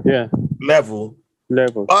level.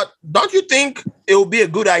 But don't you think it would be a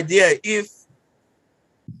good idea if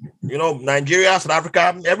Nigeria, South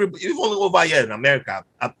Africa, even over here in America,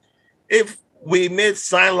 if we made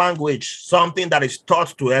sign language something that is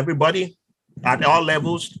taught to everybody at all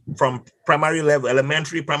levels, from primary level,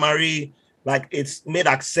 elementary, primary, like it's made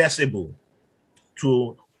accessible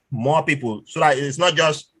to more people, so that it's not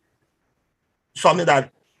just something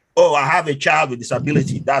that, I have a child with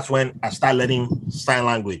disability, that's when I start learning sign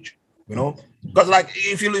language, because like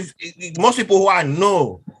if most people who I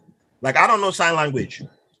know, like I don't know sign language,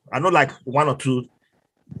 I know like one or two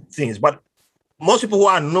things, but most people who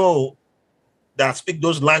I know that speak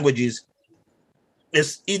those languages,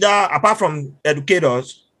 it's either, apart from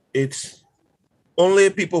educators, it's only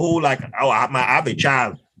people who like, I have a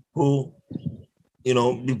child who,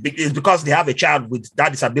 it's because they have a child with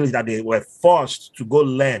that disability that they were forced to go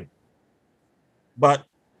learn. But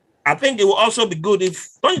I think it will also be good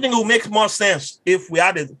don't you think it will make more sense if we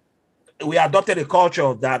adopted a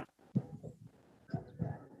culture that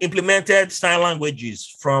implemented sign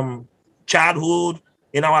languages from childhood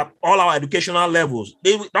in all our educational levels?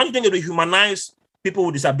 Don't you think it will humanize people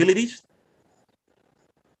with disabilities?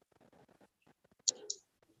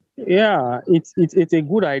 Yeah, it's a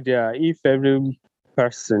good idea if every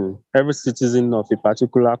person, every citizen of a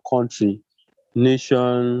particular country,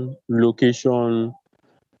 nation, location,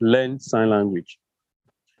 learn sign language.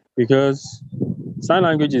 Because sign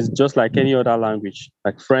language is just like any other language,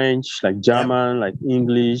 like French, like German, like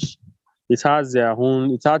English. It has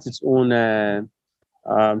its own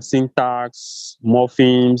syntax,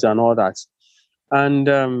 morphemes, and all that. And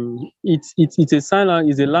it's a sign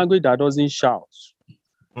language, is a language that doesn't shout.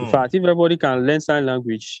 In fact, if everybody can learn sign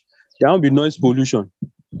language, there won't be noise pollution.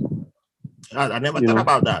 I never thought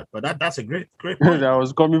about that, but that's a great point. that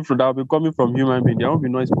will be coming from human being. There won't be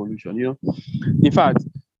noise pollution. In fact,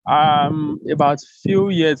 about a few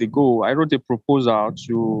years ago, I wrote a proposal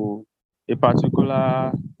to a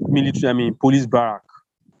particular police barrack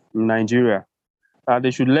in Nigeria.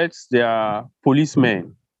 They should let their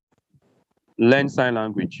policemen learn sign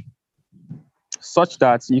language, such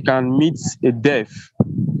that you can meet a deaf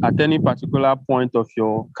at any particular point of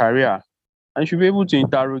your career, and you should be able to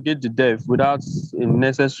interrogate the deaf without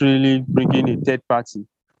necessarily bringing a third party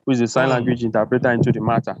who is a sign language interpreter into the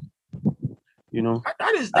matter. Even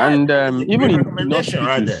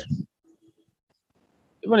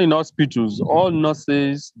in hospitals, all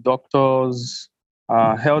nurses, doctors,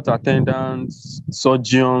 health attendants,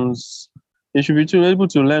 surgeons, they should be able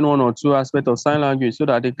to learn one or two aspects of sign language so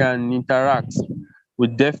that they can interact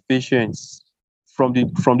with deaf patients from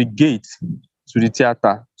the gate to the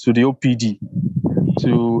theater to the OPD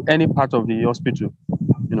to any part of the hospital.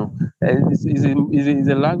 It's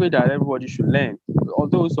a language that everybody should learn.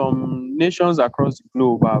 Although some nations across the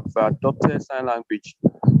globe have adopted sign language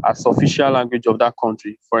as official language of that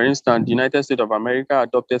country. For instance, the United States of America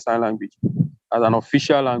adopted sign language as an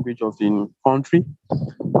official language of the country.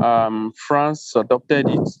 France adopted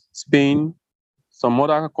it. Spain, some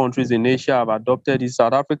other countries in Asia have adopted it.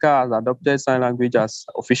 South Africa has adopted sign language as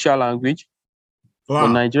official language. Wow.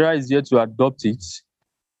 But Nigeria is yet to adopt it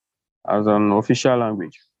as an official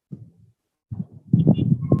language.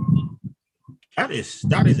 That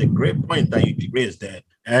is a great point that you raised there.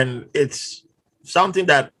 And it's something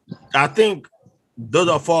that I think those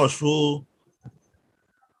of us who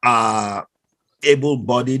are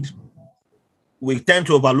able-bodied, we tend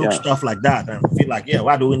to overlook stuff like that and feel like,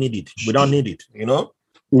 why do we need it? We don't need it,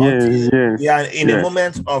 Yes. We are in a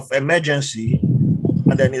moment of emergency,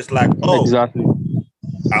 and then it's like, exactly.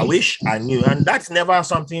 I wish I knew. And that's never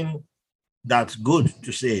something That's good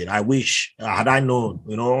to say. I wish had I known,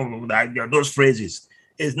 that those phrases.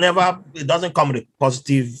 It doesn't come with a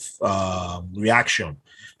positive reaction.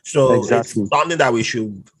 So it's Exactly. something that we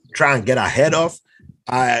should try and get ahead of.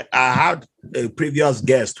 I had a previous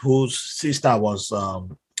guest whose sister was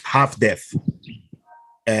half deaf,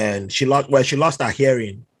 and she lost her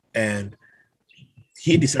hearing, and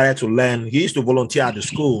he decided to learn. He used to volunteer at the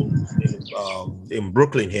school in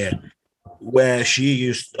Brooklyn here, where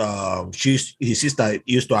his sister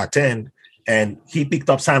used to attend, and he picked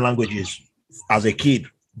up sign languages as a kid,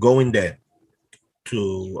 going there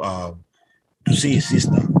to see his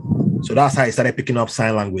sister. So that's how he started picking up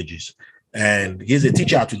sign languages. And he's a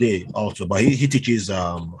teacher today also, but he teaches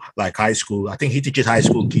like high school. I think he teaches high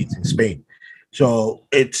school kids in Spain. So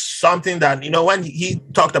it's something that, when he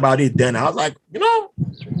talked about it, then I was like,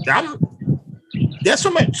 there's so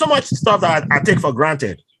much stuff that I take for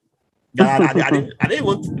granted. I didn't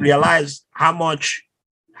even realize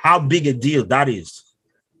how big a deal that is.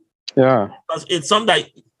 Yeah. Because it's something that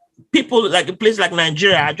people, like a place like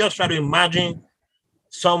Nigeria, I just try to imagine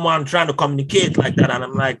someone trying to communicate like that, and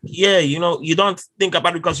I'm like, yeah, you don't think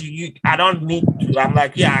about it because I don't need to. I'm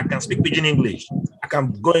like, yeah, I can speak pidgin English, I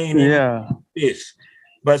can go in Yeah. space,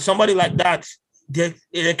 but somebody like that, they're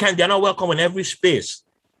not welcome in every space.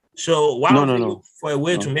 So why don't we look for a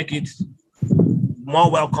way to make it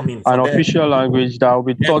more welcoming for an them? official language that will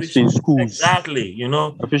be taught in schools. Exactly,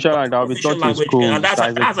 official language that will be taught language, in schools. and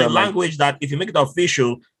that's a language that if you make it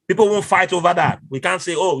official, people won't fight over that. We can't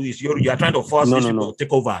say, oh, you are trying to force these people to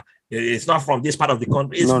take over. It's not from this part of the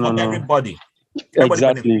country. It's for everybody.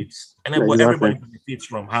 Exactly. Everybody benefits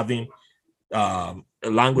from having a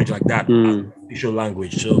language like that, official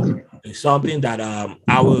language. So it's something that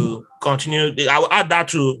I will continue. I will add that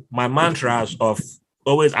to my mantras of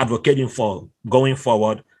always advocating for going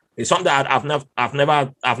forward. It's something that I've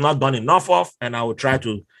not done enough of, and I will try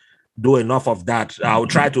to do enough of that. I will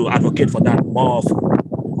try to advocate for that more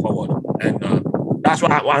forward, and that's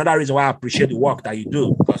why another reason why I appreciate the work that you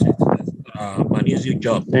do, because it's an easy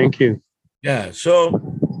job. Thank you. Yeah. So,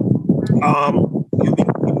 you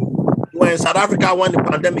were in South Africa when the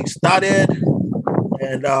pandemic started,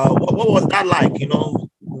 and what was that like?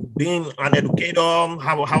 Being an educator,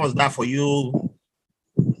 how was that for you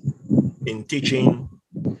in teaching?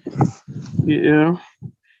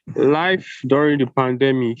 Life during the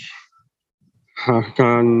pandemic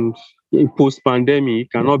can, in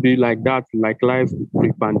post-pandemic, cannot be like that, like life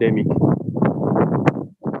pre-pandemic.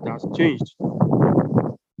 It has changed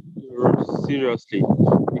seriously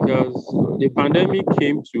because the pandemic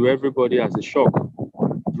came to everybody as a shock.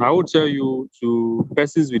 I will tell you, to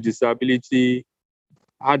persons with disability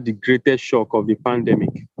had the greatest shock of the pandemic,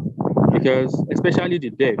 because especially the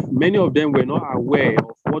deaf, many of them were not aware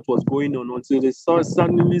of what was going on until they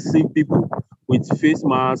suddenly see people with face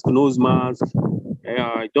masks, nose masks,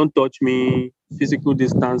 don't touch me, physical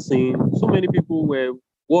distancing. So many people were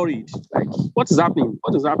worried, like, what is happening?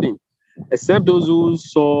 What is happening? Except those who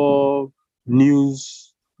saw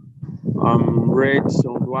news, read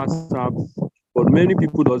on WhatsApp, but many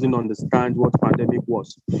people doesn't understand what pandemic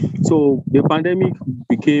was. So the pandemic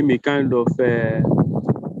became a kind of,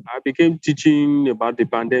 I became teaching about the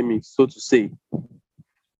pandemic, so to say,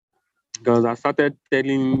 because I started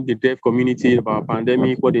telling the deaf community about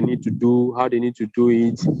pandemic, what they need to do, how they need to do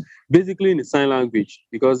it, basically in the sign language,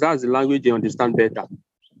 because that's the language they understand better.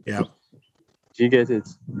 Yeah. Do you get it?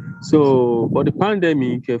 So, but the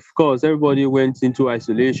pandemic, of course, everybody went into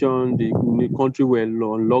isolation. The country were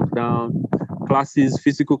on lockdown.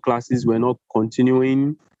 Physical classes were not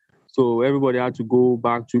continuing. So everybody had to go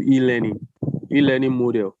back to e-learning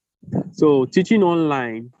model. So teaching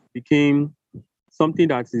online became something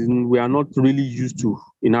that we are not really used to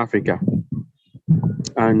in Africa.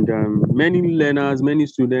 And many learners, many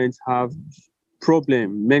students have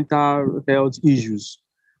mental health issues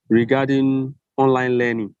regarding online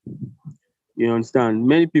learning. You understand?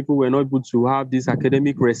 Many people were not able to have this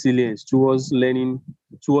academic resilience towards e-learning.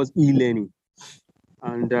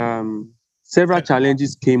 And several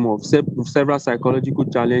challenges came up, several psychological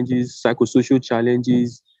challenges, psychosocial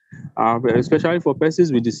challenges, especially for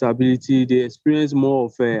persons with disability. They experience more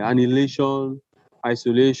of annihilation,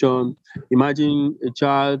 isolation. Imagine a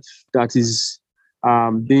child that is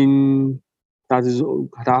that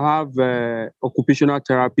have occupational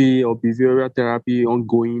therapy or behavioral therapy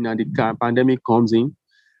ongoing, and the pandemic comes in,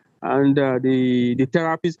 and the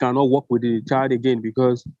therapist cannot work with the child again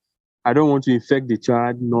because I don't want to infect the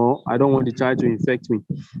child. No, I don't want the child to infect me.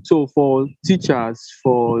 So for teachers,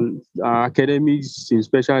 for academics in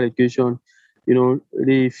special education,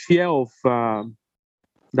 the fear of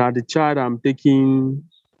that the child I'm taking,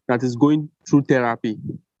 that is going through therapy,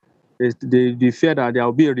 they fear that there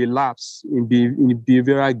will be a relapse in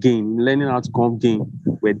behavioral gain, in learning how to come gain,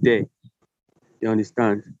 were there. You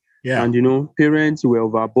understand? Yeah. And parents were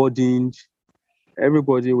overburdened.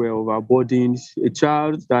 Everybody were overburdened. A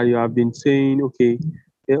child that you have been saying, okay,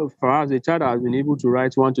 perhaps a child that has been able to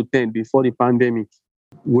write 1 to 10 before the pandemic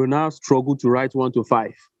will now struggle to write 1 to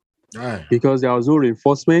 5 Right. because there was no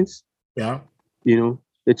reinforcement. Yeah.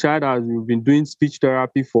 The child that we've been doing speech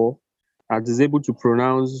therapy for, that is able to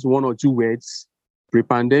pronounce 1 or 2 words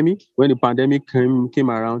pre-pandemic. When the pandemic came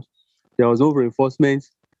around, there was no reinforcement.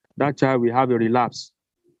 That child will have a relapse,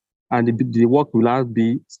 and the work will have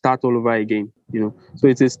be start all over again. So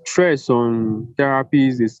it's a stress on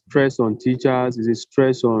therapies, it's stress on teachers, it's a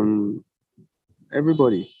stress on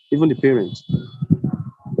everybody, even the parents.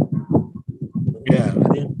 Yeah,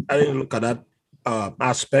 I didn't look at that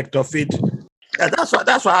aspect of it. Yeah,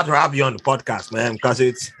 that's why I had to have you on the podcast, man, because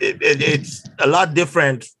it's a lot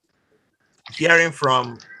different hearing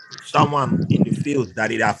from someone in the field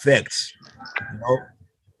that it affects,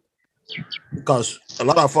 because a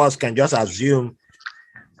lot of us can just assume,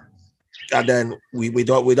 and then we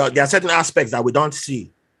don't there are certain aspects that we don't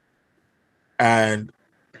see, and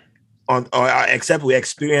except we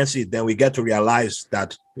experience it, then we get to realize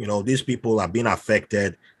that these people are being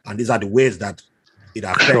affected, and these are the ways that it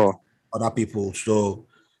affects other people. So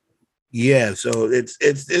yeah, so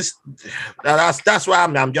that's why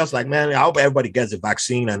I'm just like, man, I hope everybody gets the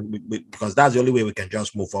vaccine, and because that's the only way we can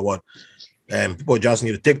just move forward. And people just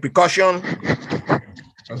need to take precaution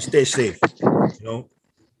and stay safe.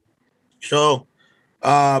 So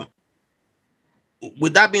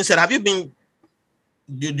with that being said, do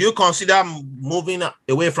you consider moving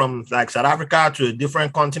away from like South Africa to a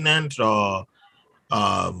different continent, or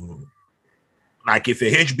like if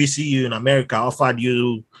a HBCU in America offered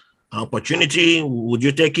you an opportunity, would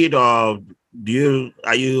you take it, or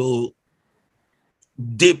are you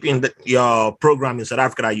deep in your program in South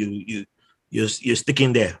Africa that you're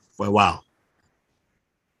sticking there for a while?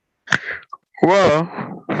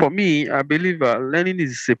 Well, for me, I believe learning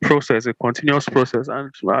is a process, a continuous process,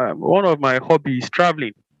 and one of my hobbies is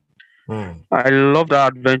traveling. I love the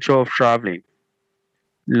adventure of traveling,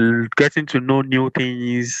 getting to know new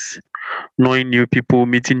things, knowing new people,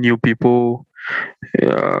 meeting new people.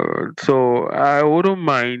 So I wouldn't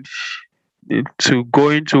mind to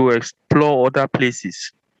going to explore other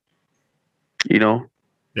places. Yeah.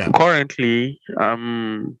 Currently,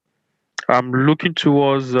 I'm looking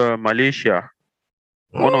towards Malaysia,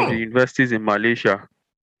 one of the universities in Malaysia.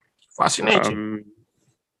 Fascinating.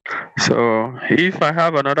 So if I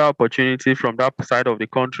have another opportunity from that side of the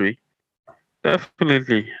country,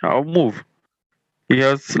 definitely I'll move,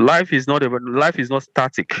 because life is not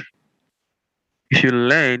static. If you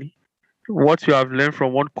learn what you have learned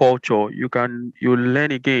from one culture, you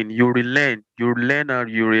learn again, you relearn, and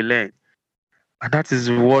you relearn. And that is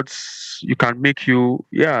what you can make you,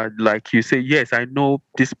 like you say, yes, I know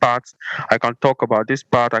this part, I can talk about this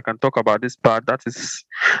part, I can talk about this part. That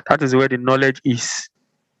is where the knowledge is.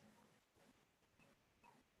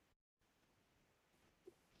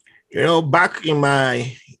 Back in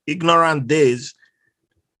my ignorant days,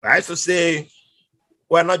 I used to say,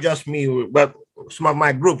 well, not just me, but some of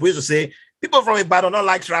my group, we used to say, people from Ibadan don't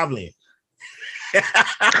like traveling.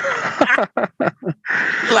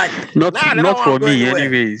 Like, not for me,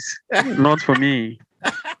 anyways. Not for me.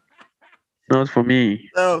 Not for me.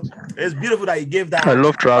 So it's beautiful that you gave that. I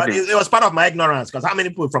love traveling. It was part of my ignorance, because how many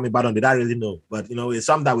people from Ibadan did I really know? But it's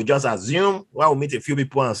something that we just assume when we meet a few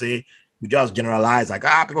people and say, we just generalize like,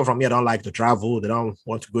 people from here don't like to travel, they don't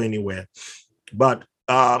want to go anywhere. But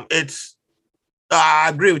I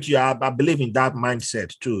agree with you. I believe in that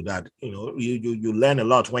mindset too, that you learn a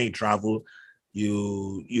lot when you travel,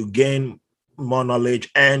 you gain more knowledge,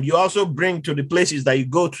 and you also bring to the places that you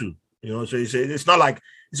go to. So it's not like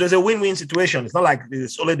it's a win-win situation. It's not like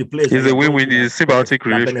it's only the place. It's a win-win. It's a symbiotic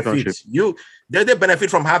relationship. They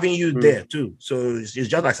benefit from having you there too. So it's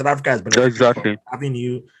just like South Africa has benefited from having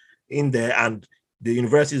you in there, and the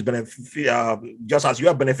universities benefit just as you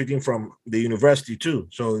are benefiting from the university too.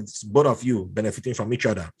 So it's both of you benefiting from each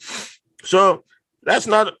other. So let's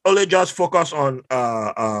not only just focus on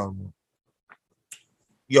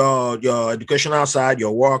your educational side,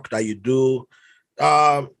 your work that you do.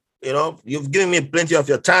 You've given me plenty of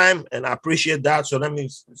your time, and I appreciate that. So let me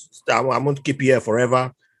start. I won't keep you here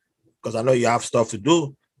forever, because I know you have stuff to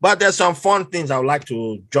do. But there's some fun things I would like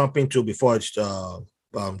to jump into before it's too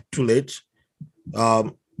late.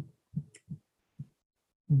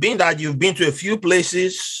 Being that you've been to a few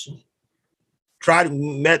places,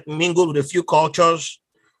 mingled with a few cultures,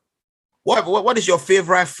 What is your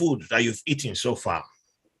favorite food that you've eaten so far?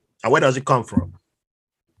 And where does it come from?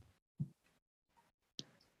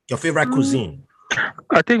 Your favorite cuisine?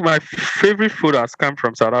 I think my favorite food has come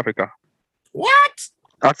from South Africa. What?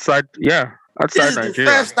 Outside This is Nigeria. the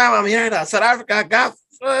first time I'm hearing that South Africa got.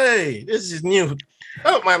 Hey, this is new.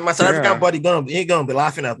 Oh, my South African buddy gonna be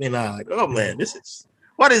laughing at me now. Like, oh man,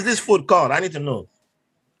 what is this food called? I need to know.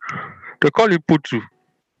 They call it putu.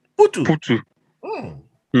 Putu.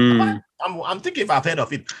 I'm thinking if I've heard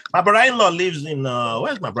of it. My brother-in-law lives in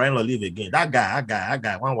where's my brother-in-law live again? That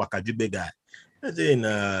guy, one Wakajube guy. It's in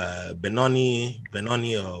Benoni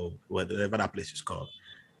or whatever that place is called.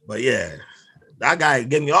 But yeah, that guy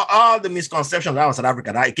gave me all the misconceptions about South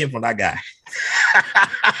Africa. That it came from that guy.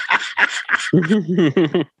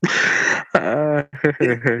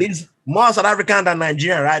 He's more South African than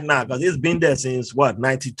Nigerian right now because he's been there since what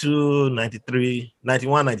 92, 93,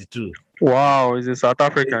 91, 92. Wow, he's in South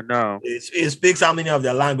Africa now. He speaks how many of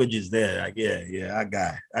their languages there? Like, yeah, that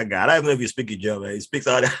guy. I don't even know if he speaks German, but he speaks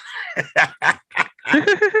all that.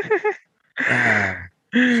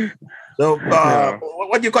 So,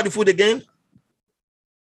 what do you call the food again?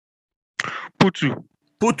 Putu. So,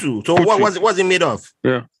 putu. What's it made of?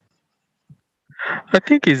 Yeah, I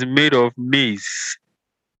think it's made of maize.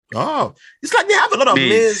 Oh, it's like they have a lot of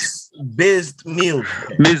maize-based meals.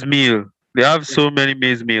 Maize meal. They have so many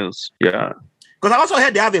maize meals. Yeah. Because I also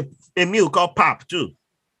heard they have a meal called pap too.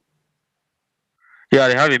 Yeah,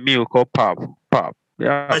 they have a meal called pap.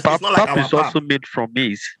 Yeah, pap is also made from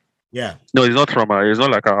maize. Yeah. No, it's not it's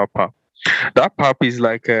not like our pap. That pap is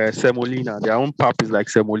like semolina. Their own pap is like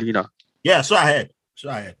semolina. Yeah, so I heard.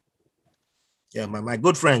 Yeah, my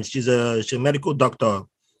good friend, she's a medical doctor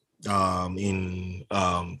in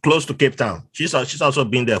close to Cape Town. She's also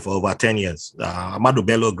been there for over 10 years. Ahmadu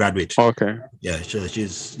Bello graduate. Okay. Yeah,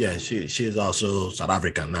 she's also South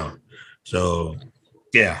African now. So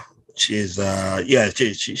yeah, she's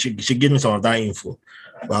she gave me some of that info.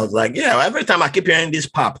 But I was like, yeah, every time I keep hearing this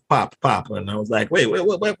pop, and I was like, wait,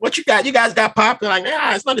 what you got? You guys got pop? They're like,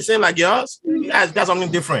 yeah, it's not the same like yours. You guys got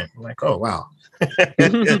something different. I'm like, oh wow.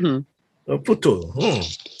 Puto.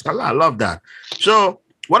 I love that. So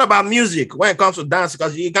what about music when it comes to dance?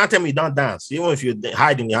 Because you can't tell me you don't dance, even if you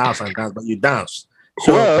hide in your house and dance, but you dance.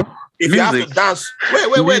 So if music. You have to dance,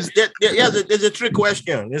 wait. There's a trick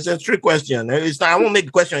question. I won't make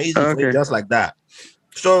the question easy for you just like that.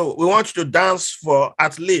 So we want you to dance for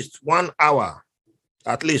at least 1 hour.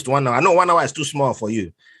 At least 1 hour. I know 1 hour is too small for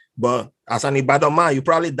you, but as an Ibadan man, you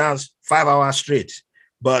probably dance 5 hours straight.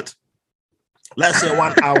 But let's say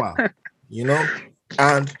 1 hour,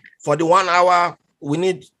 and for the 1 hour, we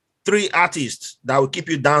need 3 artists that will keep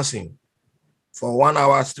you dancing for 1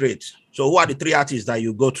 hour straight. So who are the 3 artists that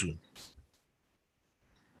you go to?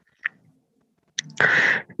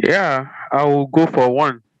 Yeah, I will go for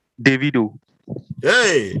one, Davido.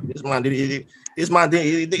 Hey, this man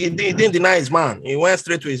didn't deny his man. He went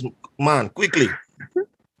straight to his man quickly.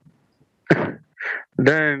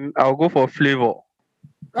 Then I'll go for Flavor.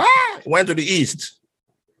 Went to the east.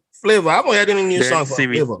 Flavor. I haven't heard any new song from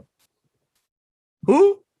Flavor.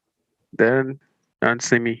 Who? Then and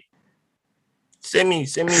Simi. Simi.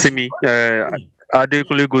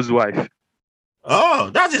 Adekunle Gold's wife.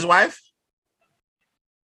 Oh, that's his wife?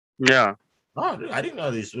 Yeah. Oh, I didn't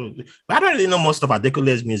know this. But I don't really know most of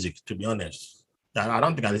Adekunle's music, to be honest. I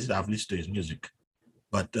don't think I've listened to his music.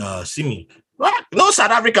 But Simi. What? No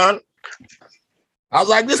South African. I was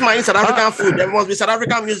like, this man is South African food. There must be South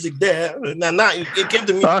African music there. Now it came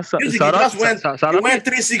to me. Music, he went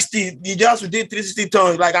 360. He just did 360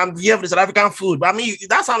 tones. Like, I'm here for the South African food. But I mean,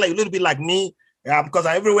 that sounds like a little bit like me. Yeah, because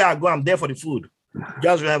everywhere I go, I'm there for the food.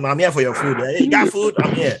 Just remember, I'm here for your food. You got food?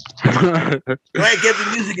 I'm here. When I get the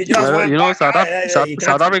music, it just went back.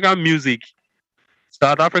 South African music.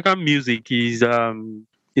 South African music is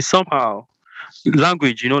somehow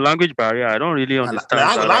language. Language barrier. I don't really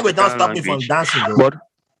understand. Language don't stop me from dancing, though. But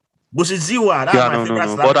Busiziwa, that's my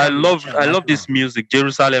favorite. But I love this music,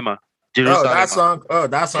 Jerusalem.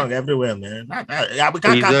 That song everywhere, man. We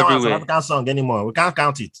can't count on South African song anymore. We can't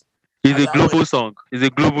count it. It's a global song.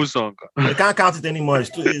 We can't count it anymore. It's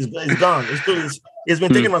gone. It's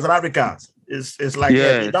been taken from South Africa. It's like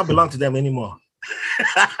it don't belong to them anymore.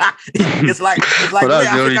 it's like the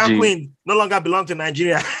African queen no longer belong to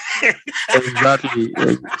Nigeria. Exactly.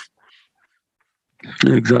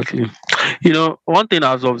 One thing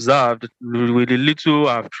I've observed with the little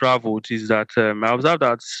I've traveled is that I observed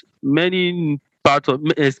that many parts of,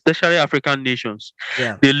 especially African nations,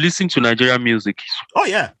 they listen to Nigerian music. Oh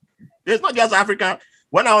yeah. It's not just Africa.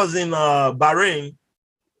 When I was in Bahrain,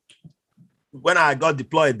 when I got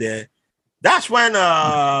deployed there, That's when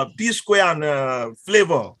P Square and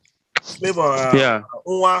Flavor,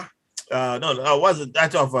 Unwa, no, what's the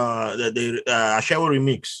title of the Ashewo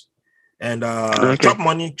remix? And Chop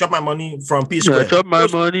My Money from P Square. Chop My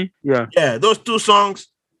Money. Yeah, those two songs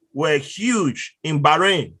were huge in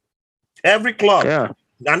Bahrain. Every club. Yeah.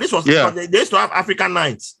 And this was they used to have African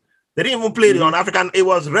nights. They didn't even play it on African. It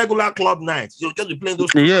was regular club nights. You just be playing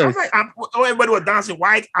those. Yes. Like, everybody was dancing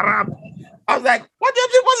white, Arab. I was like,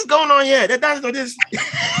 what's going on here? They're dancing to this.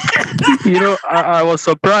 I was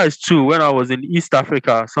surprised too when I was in East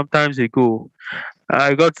Africa some times ago.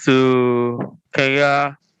 I got to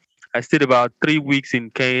Kenya. I stayed about 3 weeks in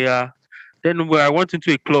Kenya. Then when I went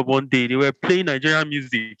into a club one day, they were playing Nigerian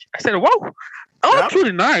music. I said, wow, all through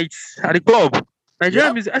the nights at the club,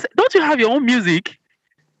 Nigerian music. I said, don't you have your own music?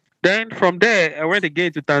 Then from there, I went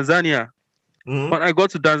again to Tanzania. When I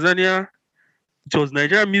got to Tanzania, it was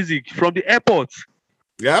Nigerian music from the airport.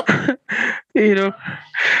 Yep.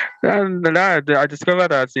 And I discovered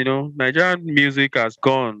that, Nigerian music has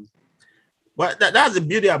gone. But that's the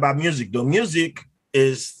beauty about music, though. Music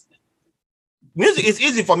is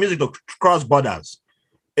easy for music to cross borders.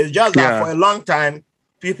 It's just that for a long time,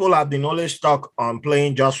 people have been always stuck on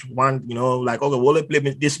playing just one, like, okay, we'll only play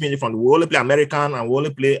this music we'll only play American and we'll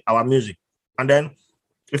only play our music. And then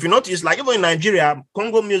if you notice, like even in Nigeria,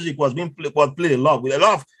 Congo music was played a lot. With a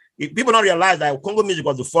lot of people don't realize that Congo music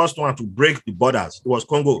was the first one to break the borders. It was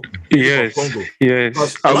Congo. Yes. Congo. Yes.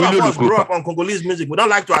 Because a lot of us grew up on Congolese music. We don't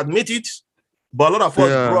like to admit it, but a lot of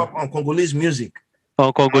us grew up on Congolese music.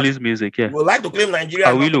 On Congolese music, yeah. We like to claim Nigeria,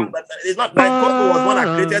 but it's not like Congo was one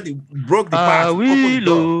that broke the past. No, even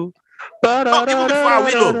before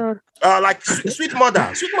Awilo. Like Sweet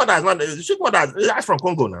Mother. Sweet Mother is not Sweet Mother. That's from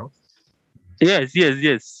Congo now. Yes.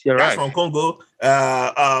 You're that's right. From Congo.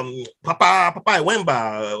 Papa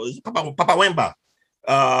Wemba.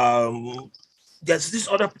 There's this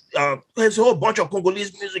other. There's a whole bunch of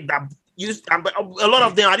Congolese music that used. A lot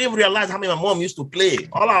of them, I didn't realize how many my mom used to play.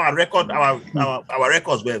 All our records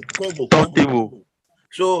were Congo.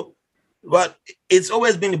 So, but it's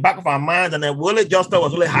always been in the back of our mind, and then Wole Justa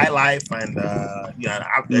was only high life, and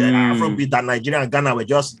Afrobeat that Nigeria and Ghana were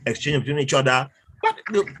just exchanging between each other. But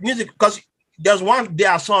the music, because there's one day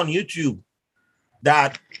I saw on YouTube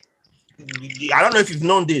that I don't know if you've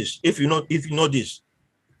known this, if you know this,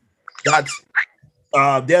 that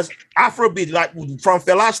there's Afrobeat, like from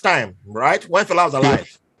Fela's time, right? When Fela was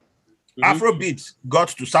alive, Afrobeat got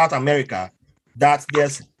to South America, that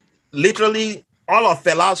there's literally all of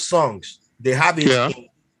Fela's songs, they have it in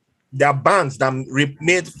their bands that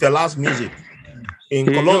remade Fela's music in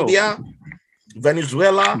Colombia,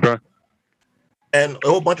 Venezuela, and a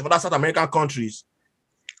whole bunch of other South American countries.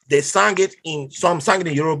 They sang it some sang it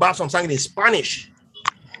in Yoruba, some sang it in Spanish.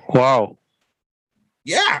 Wow.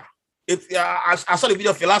 Yeah. I saw the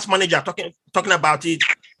video of Fela's manager talking about it,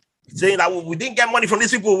 saying that we didn't get money from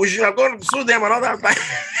these people, we should have gone to sue them and all that. But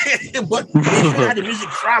we had the music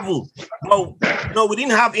travel. No, we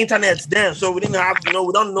didn't have internet then, so we didn't have, we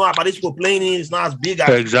don't know about these people playing it. It's not as big as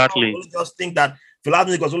exactly. We just think that Fela's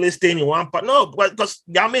music was only staying in one part. No, because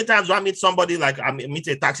there are many times when I meet somebody, like I meet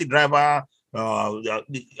a taxi driver,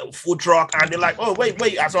 food truck, and they're like, oh wait,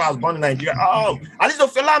 I saw I was born in Nigeria. Oh, I listen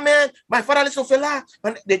to Fela, man. My father listen to Fela,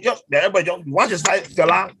 and everybody just once you start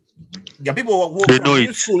Fela, there are people who from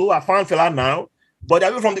new school who have found Fela now, but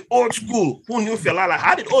there are people from the old school who knew Fela. Like,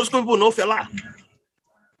 how did old school people know Fela?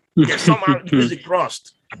 Yeah, somehow the music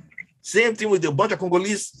crossed. Same thing with a bunch of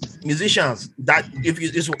Congolese musicians. That if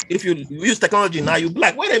you use technology now, you'll be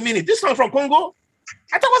like, wait a minute, this song from Congo?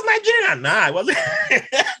 I thought it was Nigerian. Nah, it wasn't.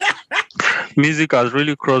 Music has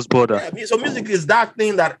really crossed border. Yeah, so music is that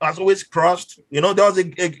thing that has always crossed. There was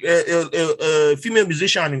a female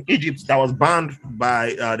musician in Egypt that was banned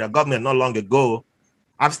by the government not long ago.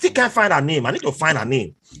 I still can't find her name. I need to find her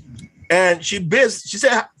name. And she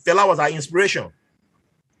said Fela was her inspiration.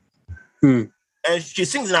 And she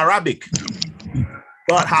sings in Arabic.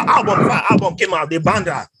 But her album came out, they banned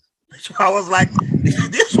her. So I was like,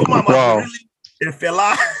 this woman was really a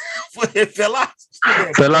Fela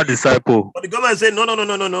disciple. But the government said,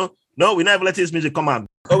 no, we never let this music come out.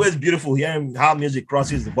 It's always beautiful hearing how music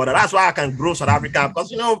crosses the border. That's why I can grow South Africa,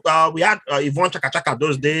 because we had Yvonne Chaka Chaka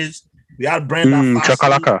those days. We had Brenda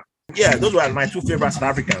Chakalaka. Yeah, those were my two favorite South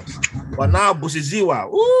Africans. But now Busiziwa,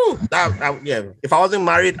 if I wasn't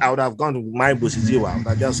married, I would have gone to marry Busiziwa.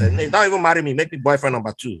 I just said, hey, don't even marry me, make me boyfriend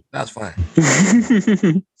number 2. That's fine.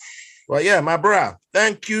 Well, yeah, my brother,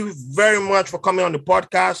 thank you very much for coming on the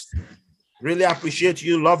podcast. Really appreciate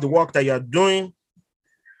you. Love the work that you're doing,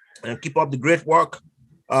 and keep up the great work.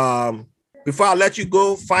 Before I let you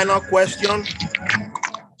go, final question.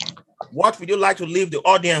 what would you like to leave the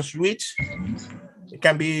audience with? It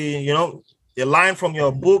can be, a line from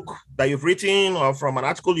your book that you've written, or from an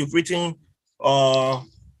article you've written, or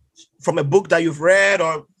from a book that you've read,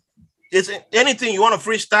 or is it anything you want to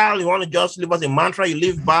freestyle, you want to just leave us a mantra you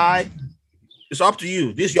live by. It's up to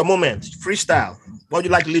you. This is your moment. Freestyle. What would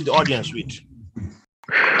you like to leave the audience with?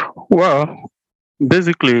 Well,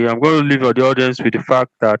 basically, I'm going to leave the audience with the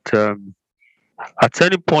fact that at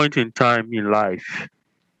any point in time in life,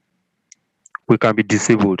 we can be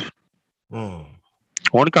disabled.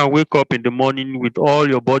 One can wake up in the morning with all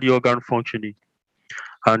your body organ functioning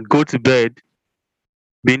and go to bed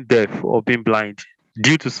being deaf or being blind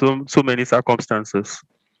due to so many circumstances.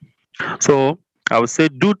 So I would say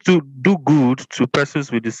do good to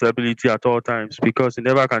persons with disability at all times, because you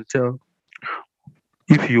never can tell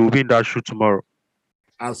if you will be in that shoe tomorrow.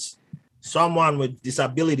 As someone with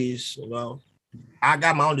disabilities, I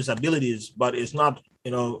got my own disabilities, but it's not,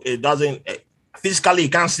 it doesn't, physically you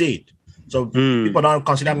can't see it. So people don't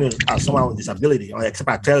consider me as someone with disability, or except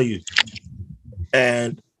I tell you.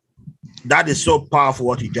 And that is so powerful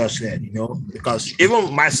what you just said, because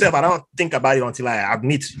even myself, I don't think about it until I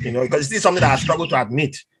admit, because it's something that I struggle to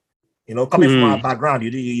admit. Coming from our background,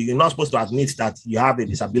 you're not supposed to admit that you have a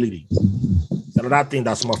disability. It's another thing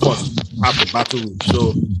that some of us have to battle with.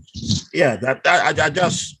 So, yeah,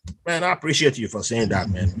 I appreciate you for saying that,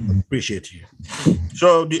 man. Appreciate you.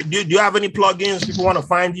 So, do you have any plugins? People want to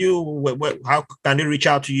find you. How can they reach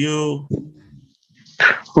out to you?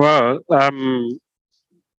 Well,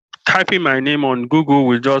 typing my name on Google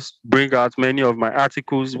will just bring out many of my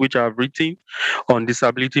articles which I've written on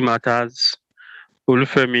disability matters.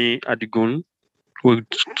 Olufemi Adigun will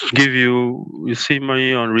give you see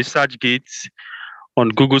me on ResearchGate, on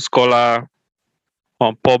Google Scholar,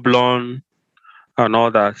 on Publon, and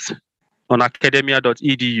all that, on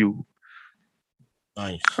academia.edu.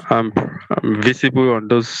 Nice. I'm visible on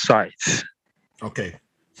those sites. Okay.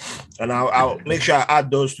 And I'll make sure I add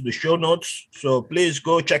those to the show notes. So please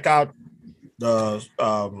go check out the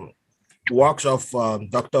works of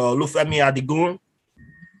Dr. Olufemi Adigun.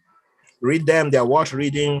 Read them. They're worth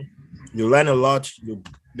reading. You learn a lot. You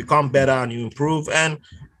become better and you improve. And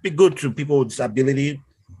be good to people with disability.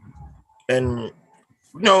 And,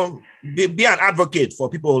 be an advocate for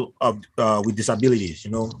people with disabilities,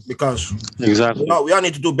 because exactly we all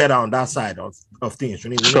need to do better on that side of things.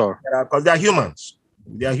 Sure. Because they're humans.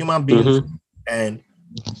 They are human beings, and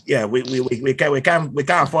yeah, we can't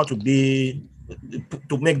afford to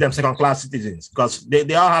make them second-class citizens, because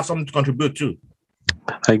they all have something to contribute to.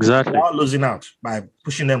 Exactly. We're all losing out by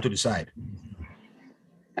pushing them to the side.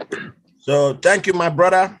 So thank you, my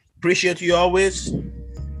brother. Appreciate you always,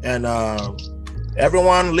 and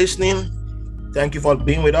everyone listening, thank you for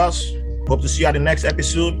being with us. Hope to see you at the next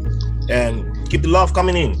episode, and keep the love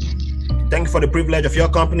coming in. Thank you for the privilege of your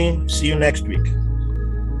company. See you next week.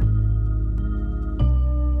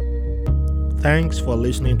 Thanks for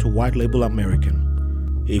listening to White Label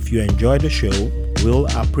American. If you enjoyed the show, we'll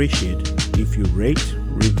appreciate if you rate,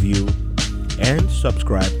 review, and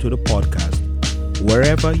subscribe to the podcast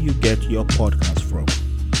wherever you get your podcast from.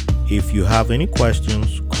 If you have any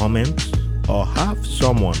questions, comments, or have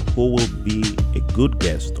someone who will be a good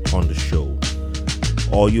guest on the show,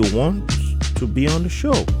 or you want to be on the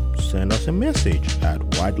show, send us a message at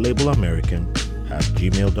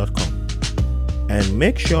whitelabelamerican@gmail.com. And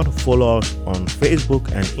make sure to follow us on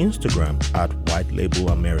Facebook and Instagram at White Label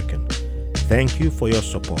American. Thank you for your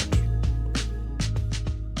support.